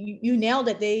you nailed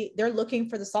it. They're looking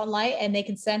for the salt and light, and they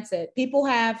can sense it. People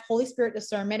have Holy Spirit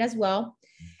discernment as well.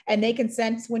 And they can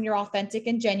sense when you're authentic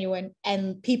and genuine,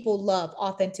 and people love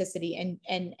authenticity,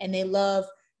 and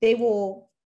they will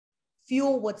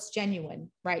fuel what's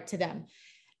genuine, right, to them.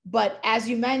 But as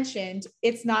you mentioned,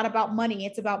 it's not about money.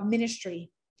 It's about ministry.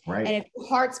 Right. And if your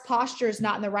heart's posture is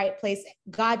not in the right place,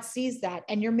 God sees that,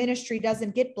 and your ministry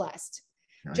doesn't get blessed.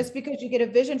 Right. Just because you get a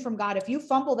vision from God, if you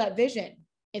fumble that vision,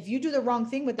 if you do the wrong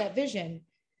thing with that vision,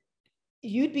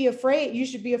 you should be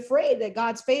afraid that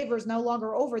God's favor is no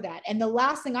longer over that. And the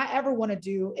last thing I ever want to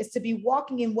do is to be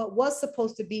walking in what was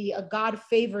supposed to be a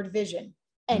God-favored vision.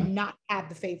 and not have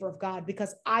the favor of God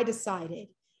because I decided,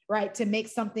 right, to make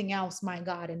something else my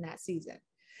God in that season.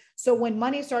 So when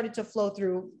money started to flow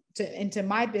through into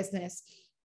my business,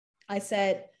 I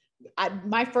said,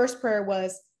 my first prayer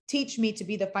was, teach me to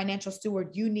be the financial steward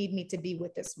you need me to be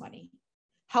with this money.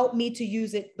 Help me to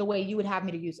use it the way you would have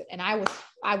me to use it. And I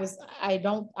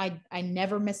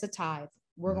never miss a tithe.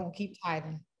 We're going to keep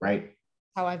tithing. Right.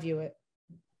 How I view it.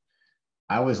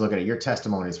 I always look at it, your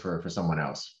testimonies for someone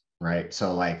else. Right.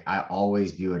 So like, I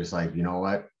always view it as like, you know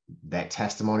what, that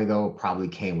testimony though probably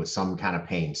came with some kind of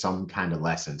pain, some kind of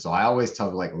lesson. So I always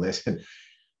tell like, listen,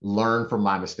 learn from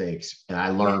my mistakes, and I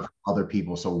learn from other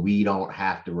people, so we don't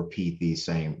have to repeat these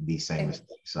same mistakes.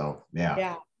 So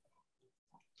yeah.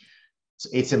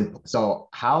 So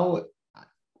how,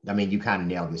 I mean, you kind of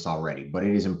nailed this already, but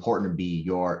it is important to be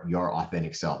your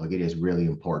authentic self. Like, it is really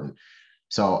important.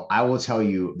 So I will tell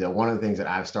you that one of the things that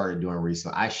I've started doing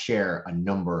recently, I share a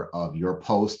number of your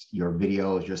posts, your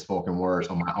videos, your spoken words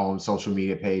on my own social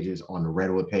media pages, on the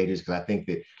Redwood pages, because I think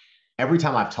that every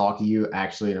time I've talked to you,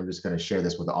 actually, and I'm just going to share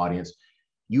this with the audience,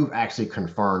 you've actually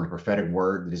confirmed a prophetic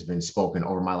word that has been spoken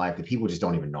over my life that people just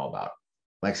don't even know about.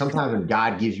 Like, sometimes when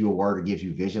God gives you a word or gives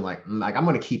you vision, like I'm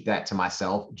going to keep that to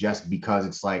myself, just because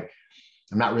it's like,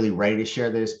 I'm not really ready to share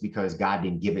this because God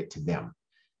didn't give it to them.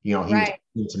 You know, he was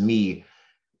giving it to me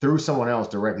through someone else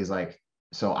directly. Is like,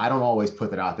 so I don't always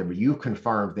put that out there, but you've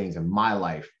confirmed things in my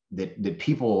life that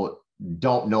people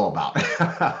don't know about.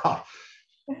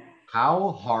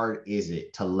 How hard is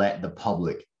it to let the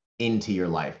public into your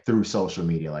life through social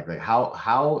media? Like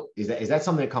how is that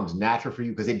something that comes natural for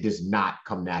you? Because it does not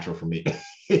come natural for me.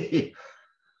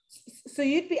 So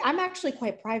I'm actually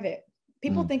quite private.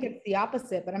 People think it's the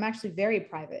opposite, but I'm actually very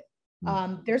private.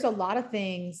 There's a lot of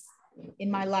things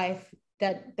in my life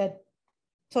that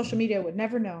social media would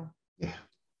never know. Yeah.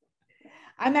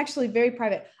 I'm actually very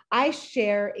private. I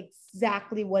share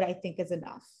exactly what I think is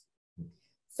enough.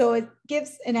 So it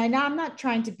gives, and I'm not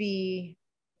trying to be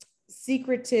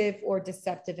secretive or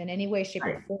deceptive in any way, shape,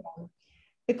 or form,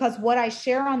 because what I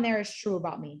share on there is true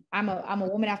about me. I'm a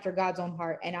woman after God's own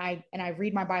heart, and I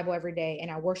read my Bible every day,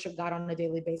 and I worship God on a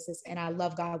daily basis, and I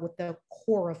love God with the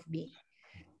core of me.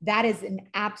 That is an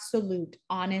absolute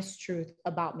honest truth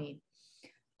about me.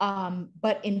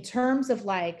 But in terms of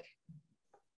like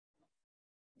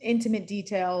intimate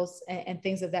details and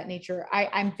things of that nature,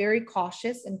 I'm very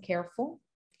cautious and careful.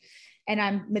 And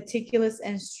I'm meticulous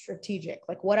and strategic.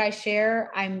 Like, what I share,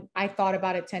 I thought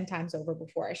about it 10 times over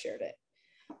before I shared it.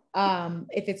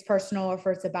 If it's personal or if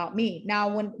it's about me. Now,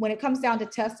 when it comes down to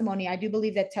testimony, I do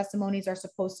believe that testimonies are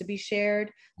supposed to be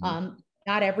shared. Not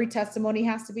every testimony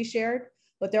has to be shared,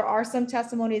 but there are some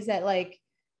testimonies that, like,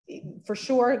 for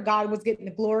sure, God was getting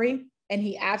the glory, and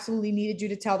he absolutely needed you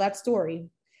to tell that story.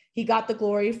 He got the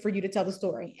glory for you to tell the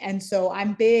story. And so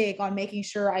I'm big on making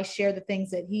sure I share the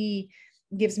things that he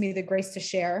gives me the grace to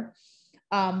share.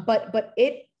 But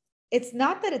it's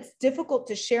not that it's difficult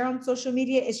to share on social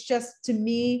media. It's just, to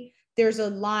me, there's a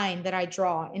line that I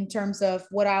draw in terms of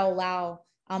what I'll allow.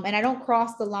 And I don't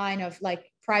cross the line of like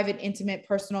private, intimate,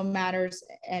 personal matters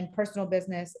and personal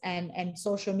business and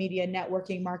social media,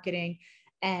 networking, marketing,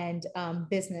 and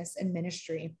business and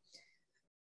ministry.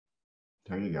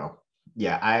 There you go.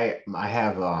 Yeah, I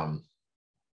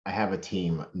have a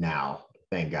team now,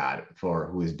 thank God, for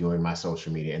who is doing my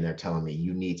social media, and they're telling me,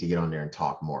 you need to get on there and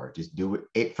talk more. Just do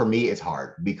it. For me, it's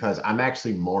hard because I'm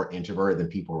actually more introverted than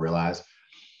people realize.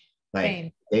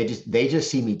 Like, they just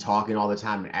see me talking all the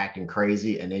time and acting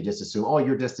crazy, and they just assume, oh,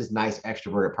 you're just this nice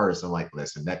extroverted person. I'm like,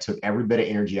 listen, that took every bit of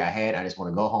energy I had. I just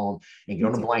want to go home and get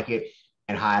on the blanket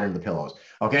and hide under the pillows.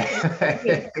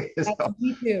 Okay. So,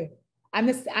 me too. I'm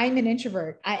an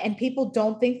introvert, and people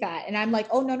don't think that. And I'm like,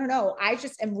 oh, no. I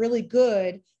just am really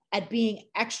good at being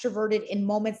extroverted in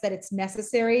moments that it's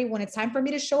necessary. When it's time for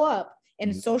me to show up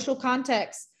in social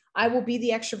context, I will be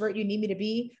the extrovert you need me to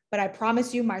be. But I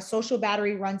promise you, my social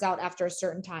battery runs out after a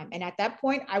certain time. And at that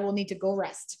point, I will need to go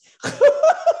rest.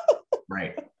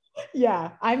 Right.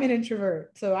 Yeah, I'm an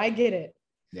introvert, so I get it.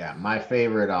 Yeah, my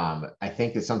favorite, I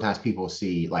think that sometimes people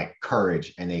see like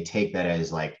courage and they take that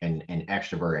as like an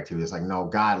extrovert activity. It's like, no,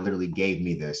 God literally gave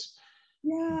me this.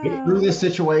 Get through this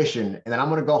situation, and then I'm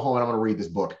gonna go home and I'm gonna read this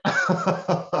book.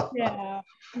 Yeah.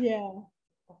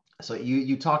 So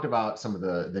you talked about some of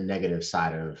the negative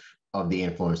side of the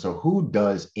influence. So who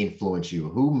does influence you?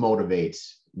 Who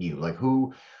motivates you? Like,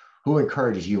 who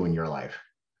encourages you in your life?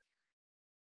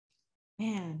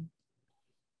 Man.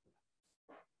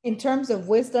 In terms of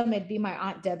wisdom, it'd be my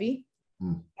Aunt Debbie.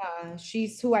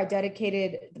 She's who I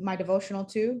dedicated my devotional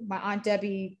to. My Aunt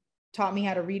Debbie taught me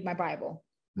how to read my Bible.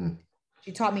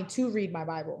 She taught me to read my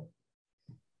Bible.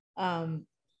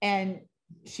 And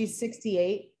she's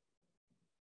 68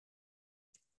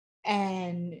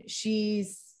 and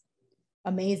she's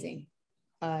amazing.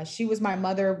 She was my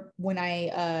mother when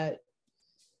and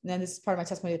then this is part of my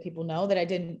testimony that people know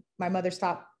that my mother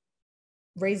stopped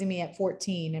raising me at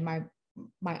 14 and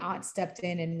my aunt stepped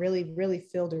in and really, really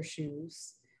filled her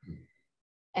shoes.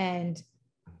 And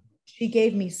she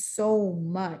gave me so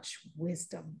much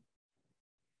wisdom.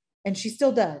 And she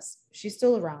still does. She's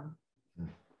still around.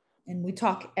 And we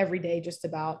talk every day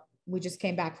we just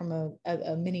came back from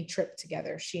a mini trip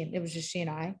together. It was just she and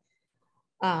I.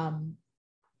 And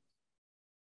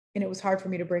it was hard for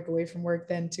me to break away from work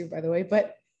then too, by the way,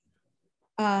 but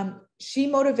she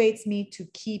motivates me to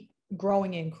keep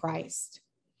growing in Christ.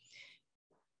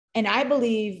 And I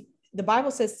believe the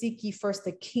Bible says, seek ye first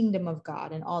the kingdom of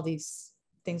God and all these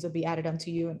things will be added unto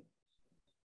you.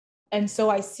 And so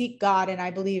I seek God, and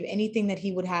I believe anything that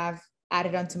he would have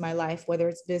added onto my life, whether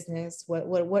it's business,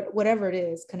 whatever it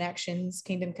is, connections,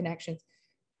 kingdom connections,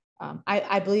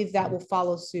 I believe that will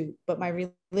follow suit. But my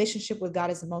relationship with God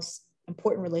is the most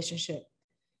important relationship.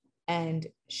 And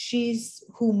she's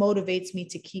who motivates me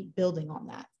to keep building on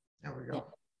that. There we go. Yeah.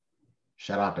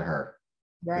 Shout out to her.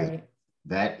 Right.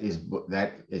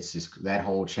 It's just that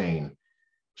whole chain.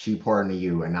 She poured into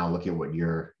you, and now look at what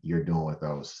you're doing with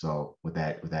those. So with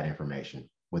that information,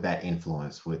 with that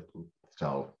influence,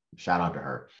 so shout out to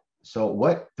her. So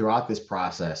what throughout this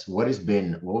process, what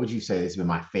would you say has been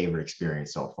my favorite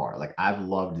experience so far? Like I've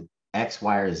loved X,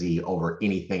 Y, or Z over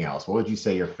anything else. What would you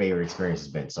say your favorite experience has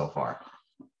been so far?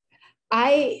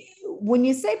 When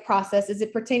you say process, is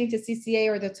it pertaining to CCA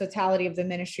or the totality of the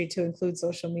ministry to include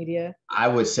social media? I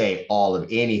would say all of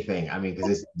anything. I mean,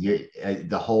 because it's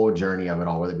the whole journey of it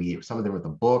all, whether it be something with the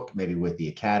book, maybe with the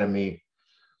academy.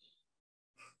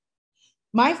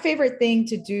 My favorite thing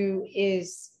to do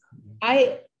is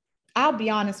I'll be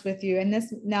honest with you. And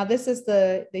this is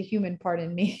the human part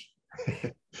in me,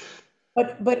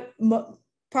 but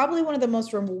probably one of the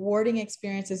most rewarding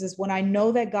experiences is when I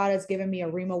know that God has given me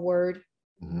a Rhema word,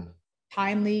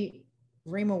 timely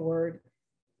Rhema word.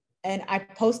 And I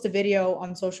post a video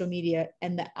on social media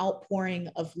and the outpouring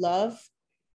of love.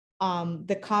 When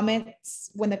the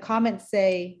comments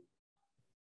say,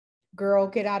 girl,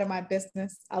 get out of my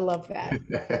business. I love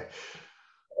that.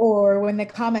 Or when the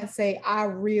comments say, I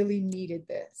really needed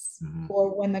this. Or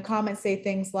when the comments say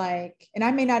things like, and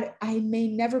I may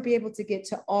never be able to get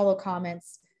to all the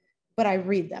comments, but I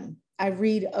read them. I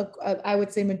read, I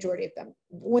would say majority of them.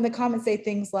 When the comments say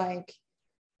things like,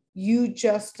 you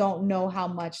just don't know how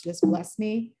much this blessed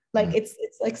me. Like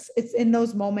it's in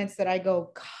those moments that I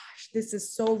go, gosh, this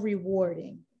is so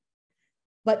rewarding.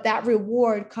 But that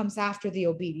reward comes after the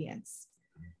obedience,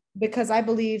 because I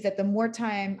believe that the more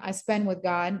time I spend with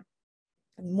God,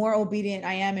 the more obedient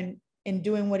I am in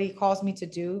doing what he calls me to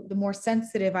do, the more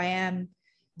sensitive I am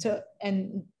to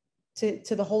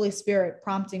the Holy Spirit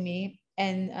prompting me,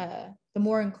 and the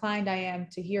more inclined I am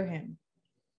to hear him.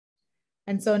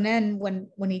 And so then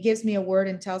when he gives me a word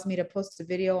and tells me to post a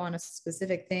video on a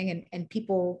specific thing, and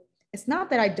people, it's not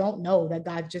that I don't know that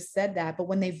God just said that, but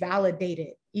when they validate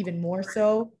it even more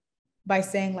so by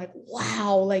saying like,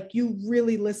 wow, like you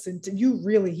really you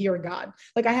really hear God.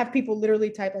 Like I have people literally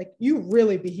type like, you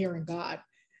really be hearing God.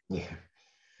 Yeah.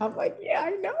 I'm like, yeah, I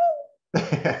know.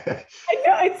 I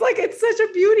know. It's like, it's such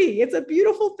a beauty. It's a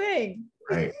beautiful thing.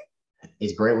 Right.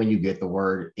 It's great when you get the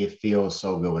word. It feels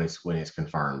so good when it's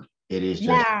confirmed. It is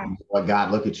just, But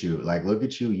God, look at you. Like, look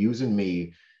at you using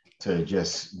me to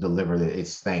just deliver that.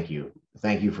 Thank you.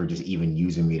 Thank you for just even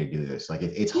using me to do this. Like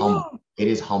it's humble. It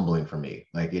is humbling for me.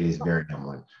 Like it is very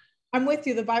humbling. I'm with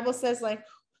you. The Bible says like,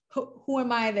 who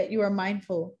am I that you are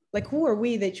mindful? Like, who are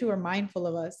we that you are mindful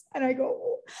of us? And I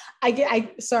go, I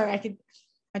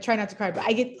try not to cry, but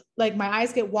I get like, my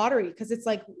eyes get watery because it's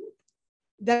like,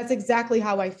 that's exactly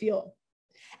how I feel.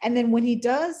 And then when he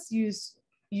does use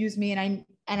me, and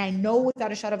I know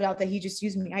without a shadow of a doubt that he just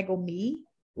used me, I go, me,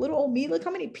 little old me, look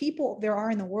how many people there are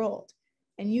in the world.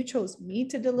 And you chose me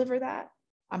to deliver that.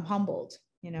 I'm humbled,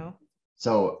 you know?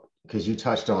 So, because you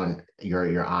touched on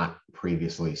your aunt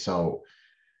previously. So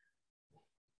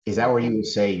is that where you would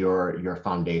say your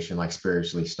foundation, like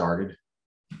spiritually, started?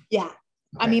 Yeah. Okay.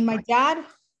 I mean, my dad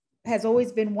has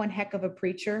always been one heck of a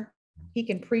preacher. He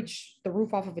can preach the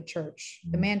roof off of a church.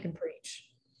 The man can preach.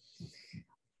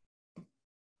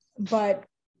 But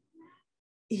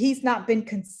he's not been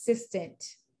consistent.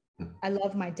 I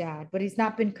love my dad, but he's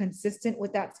not been consistent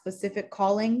with that specific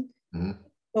calling.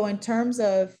 So in terms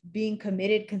of being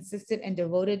committed, consistent, and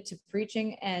devoted to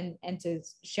preaching and to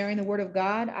sharing the word of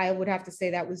God, I would have to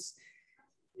say that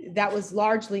was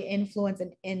largely influenced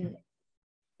and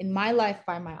in my life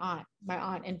by my aunt. My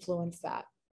aunt influenced that.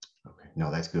 Okay.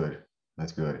 No, that's good.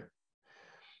 That's good.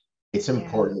 It's Yeah.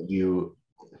 important that you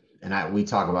and we've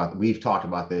talked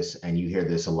about this, and you hear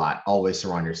this a lot. Always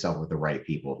surround yourself with the right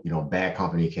people. Bad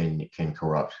company can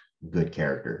corrupt good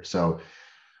character. So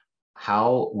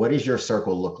what does your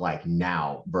circle look like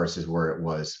now versus where it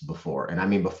was before? And I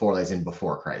mean before, as in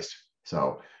before Christ.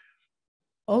 So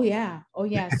Oh yeah.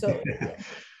 So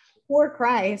before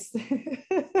Christ,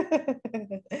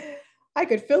 I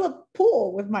could fill a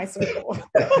pool with my circle.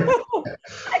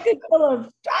 I could fill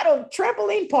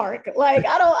trampoline park. Like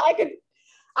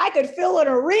I could fill an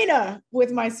arena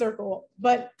with my circle.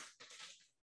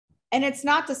 And it's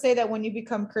not to say that when you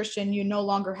become Christian, you no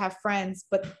longer have friends,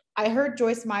 but I heard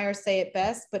Joyce Meyer say it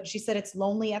best, but she said it's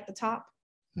lonely at the top.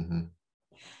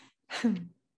 Mm-hmm.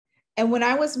 And when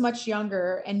I was much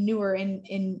younger and newer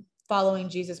in following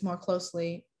Jesus more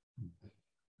closely,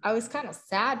 I was kind of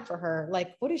sad for her.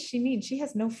 Like, what does she mean? She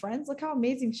has no friends? Look how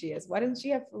amazing she is. Why doesn't she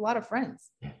have a lot of friends?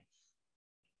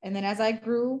 And then as I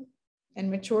grew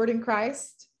and matured in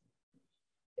Christ,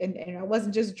 and I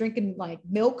wasn't just drinking like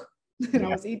milk, and I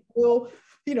was eating real,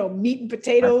 meat and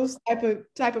potatoes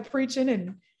type of preaching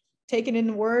and taking in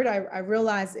the word, I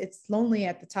realized it's lonely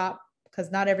at the top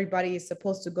because not everybody is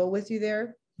supposed to go with you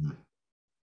there.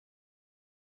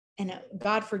 And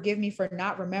God forgive me for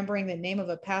not remembering the name of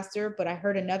a pastor, but I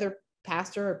heard another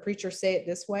pastor or preacher say it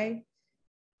this way.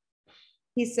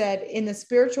 He said, in the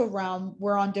spiritual realm,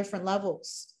 we're on different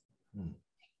levels.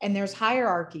 And there's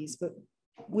hierarchies, but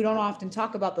we don't often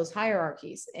talk about those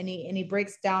hierarchies. And he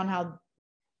breaks down how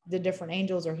the different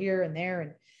angels are here and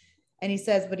there. And he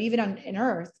says, but even in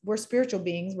earth, we're spiritual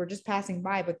beings. We're just passing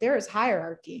by, but there is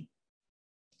hierarchy.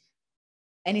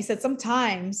 And he said,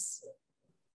 sometimes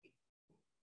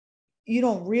you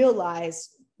don't realize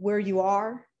where you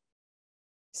are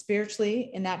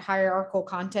spiritually in that hierarchical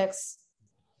context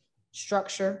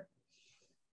structure.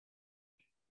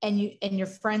 And your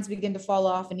friends begin to fall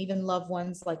off, and even loved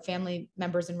ones like family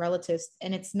members and relatives.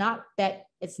 And it's not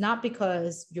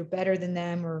because you're better than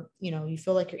them or, you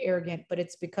feel like you're arrogant, but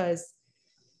it's because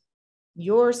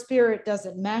your spirit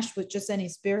doesn't mesh with just any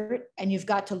spirit. And you've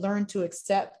got to learn to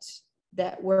accept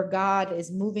that where God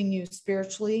is moving you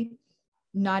spiritually,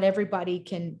 not everybody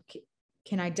can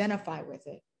identify with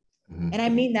it. Mm-hmm. And I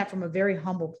mean that from a very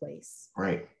humble place.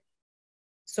 Right.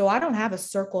 So I don't have a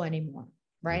circle anymore.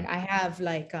 Right. Mm-hmm.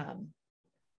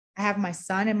 I have my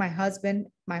son and my husband,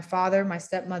 my father, my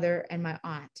stepmother, and my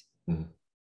aunt. Mm-hmm.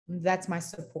 That's my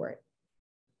support.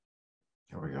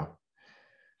 There we go.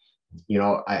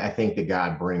 I think that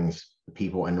God brings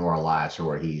people into our lives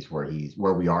where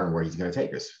we are and where he's going to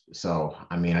take us. So,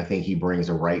 I mean, I think he brings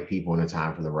the right people in a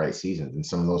time for the right seasons. And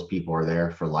some of those people are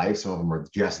there for life. Some of them are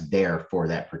just there for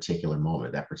that particular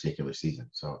moment, that particular season.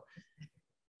 So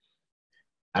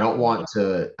I don't want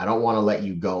to let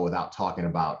you go without talking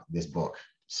about this book.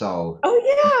 So,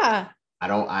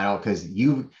 because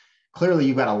clearly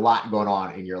you've got a lot going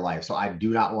on in your life. So I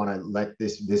do not want to let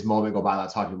this moment go by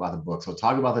without talking about the book. So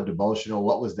talk about the devotional.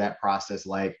 What was that process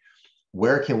like?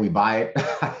 Where can we buy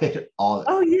it?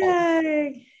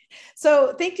 Yay.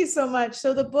 So thank you so much.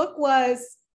 So the book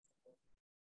was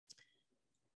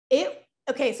it.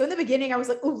 Okay. So in the beginning I was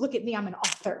like, oh, look at me. I'm an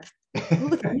author.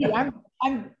 Look at me.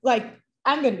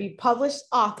 I'm going to be published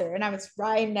author. And I was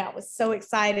writing that, was so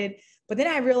excited. But then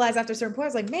I realized after a certain point, I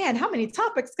was like, man, how many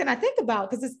topics can I think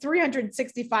about? Because it's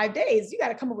 365 days. You got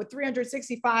to come up with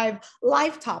 365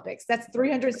 life topics. That's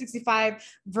 365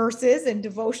 verses and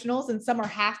devotionals. And some are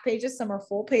half pages, some are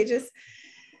full pages.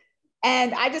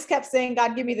 And I just kept saying,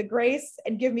 God, give me the grace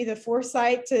and give me the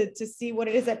foresight to see what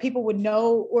it is that people would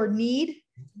know or need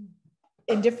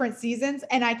in different seasons.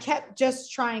 And I kept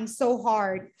just trying so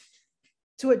hard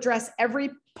to address every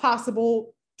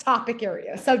possible subject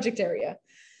area.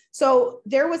 So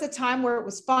there was a time where it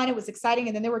was fun, it was exciting.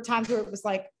 And then there were times where it was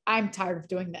like, I'm tired of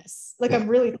doing this. Like, I'm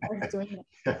really tired of doing it.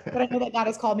 But I know that God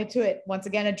has called me to it. Once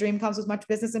again, a dream comes with much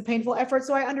business and painful effort.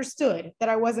 So I understood that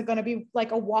I wasn't going to be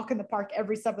like a walk in the park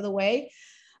every step of the way.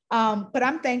 But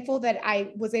I'm thankful that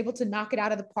I was able to knock it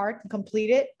out of the park and complete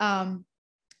it.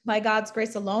 By God's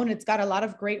grace alone. It's got a lot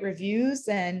of great reviews.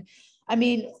 And I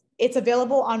mean, it's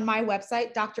available on my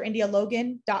website,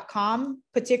 drindialogan.com,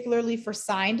 particularly for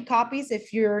signed copies.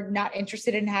 If you're not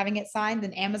interested in having it signed,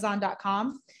 then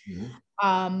amazon.com.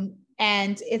 Mm-hmm.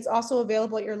 And it's also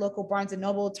available at your local Barnes &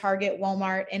 Noble, Target,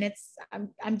 Walmart. And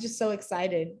I'm just so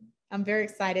excited. I'm very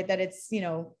excited that it's,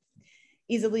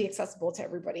 easily accessible to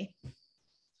everybody.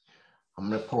 I'm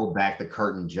going to pull back the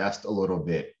curtain just a little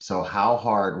bit. So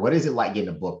what is it like getting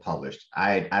a book published?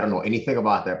 I don't know anything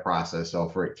about that process. So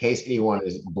for in case anyone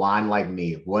is blind like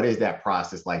me, what is that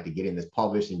process like to getting this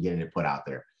published and getting it put out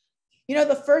there?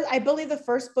 I believe the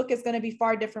first book is going to be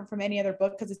far different from any other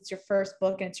book because it's your first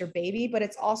book and it's your baby, but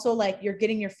it's also like you're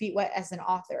getting your feet wet as an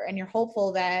author, and you're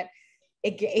hopeful that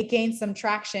it gains some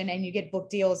traction and you get book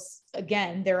deals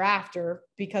again thereafter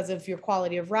because of your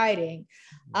quality of writing.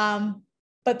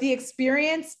 But the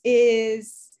experience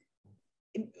is,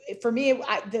 for me,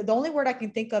 the only word I can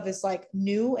think of is like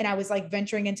new. And I was like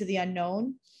venturing into the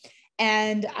unknown,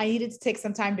 and I needed to take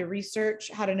some time to research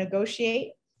how to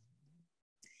negotiate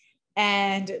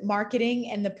and marketing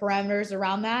and the parameters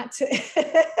around that.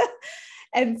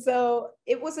 And so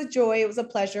it was a joy. It was a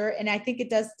pleasure. And I think it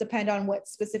does depend on what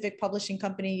specific publishing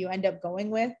company you end up going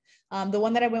with. The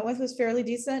one that I went with was fairly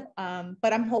decent,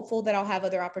 but I'm hopeful that I'll have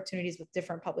other opportunities with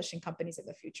different publishing companies in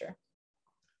the future.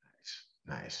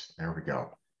 Nice. There we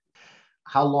go.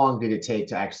 How long did it take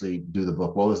to actually do the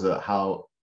book? What was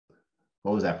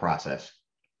that process?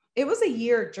 It was a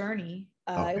year journey.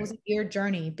 Okay. It was a year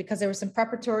journey because there were some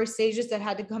preparatory stages that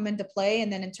had to come into play.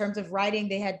 And then in terms of writing,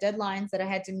 they had deadlines that I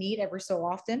had to meet every so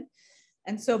often.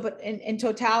 And so, but in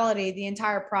totality, the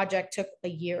entire project took a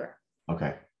year.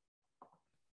 Okay.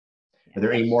 Are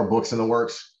there any more books in the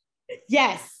works?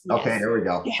 Yes. Okay, yes. There we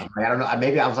go. Yeah. I don't know.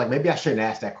 Maybe I shouldn't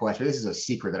ask that question. This is a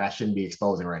secret that I shouldn't be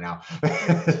exposing right now.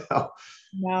 So.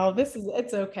 No,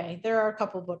 it's okay. There are a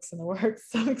couple books in the works.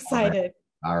 So I'm excited.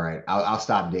 All right. I'll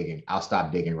stop digging. I'll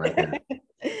stop digging right there.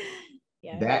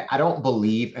 Yeah. That I don't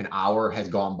believe an hour has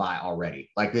gone by already.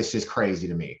 Like, this is crazy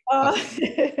to me. I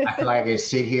feel like I can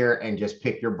sit here and just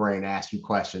pick your brain, ask you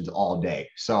questions all day.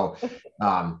 So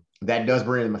that does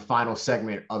bring in the final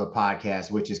segment of the podcast,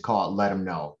 which is called Let Them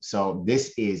Know. So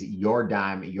this is your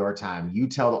dime, your time. You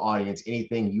tell the audience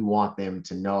anything you want them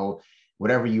to know,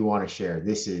 whatever you want to share.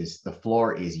 The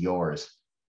floor is yours.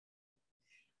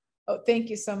 Oh, thank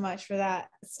you so much for that.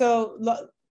 So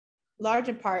large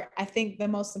in part, I think the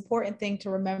most important thing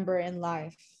to remember in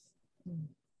life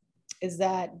is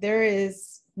that there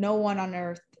is no one on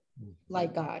earth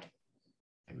like God.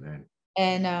 Amen.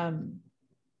 And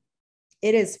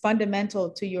it is fundamental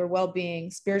to your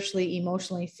well-being, spiritually,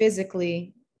 emotionally,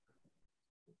 physically,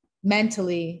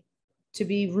 mentally, to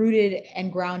be rooted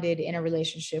and grounded in a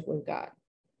relationship with God,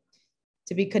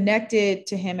 to be connected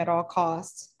to him at all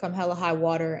costs, come hell or high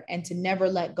water, and to never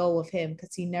let go of him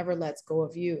because he never lets go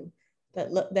of you.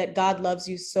 That God loves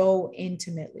you so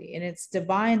intimately, and it's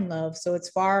divine love. So it's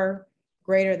far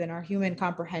greater than our human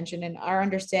comprehension, and our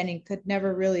understanding could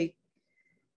never really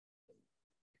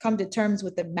come to terms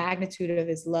with the magnitude of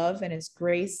his love and his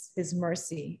grace, his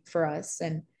mercy for us,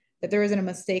 and that there isn't a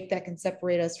mistake that can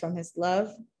separate us from his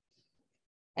love,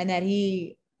 and that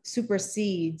he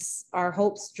supersedes our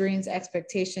hopes, dreams,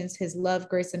 expectations. His love,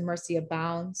 grace, and mercy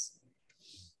abounds,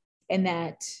 and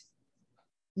that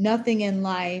nothing in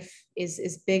life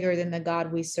is bigger than the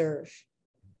God we serve.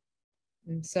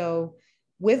 And so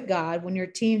with God, when you're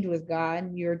teamed with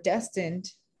God, you're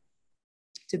destined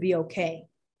to be okay.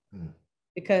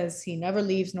 Because he never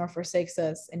leaves nor forsakes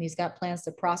us, and he's got plans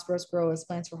to prosper us, grow us,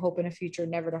 plans for hope in the future,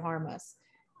 never to harm us.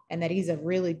 And that he's a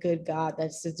really good God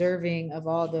that's deserving of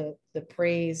all the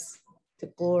praise, the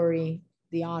glory,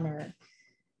 the honor.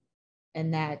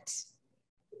 And that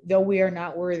though we are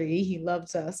not worthy, he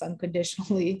loves us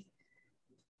unconditionally.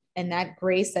 And that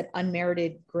grace, that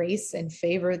unmerited grace and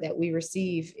favor that we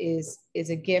receive is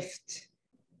a gift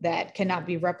that cannot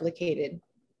be replicated.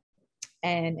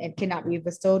 And it cannot be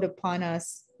bestowed upon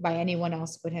us by anyone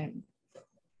else but him.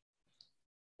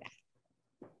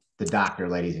 The doctor,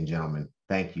 ladies and gentlemen,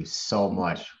 thank you so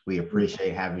much. We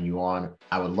appreciate having you on.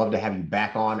 I would love to have you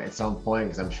back on at some point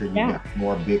because I'm sure you got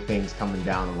more big things coming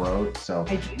down the road. So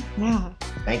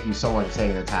thank you so much for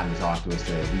taking the time to talk to us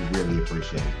today. We really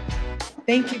appreciate it.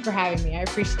 Thank you for having me. I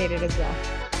appreciate it as well.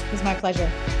 It was my pleasure.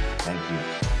 Thank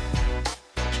you.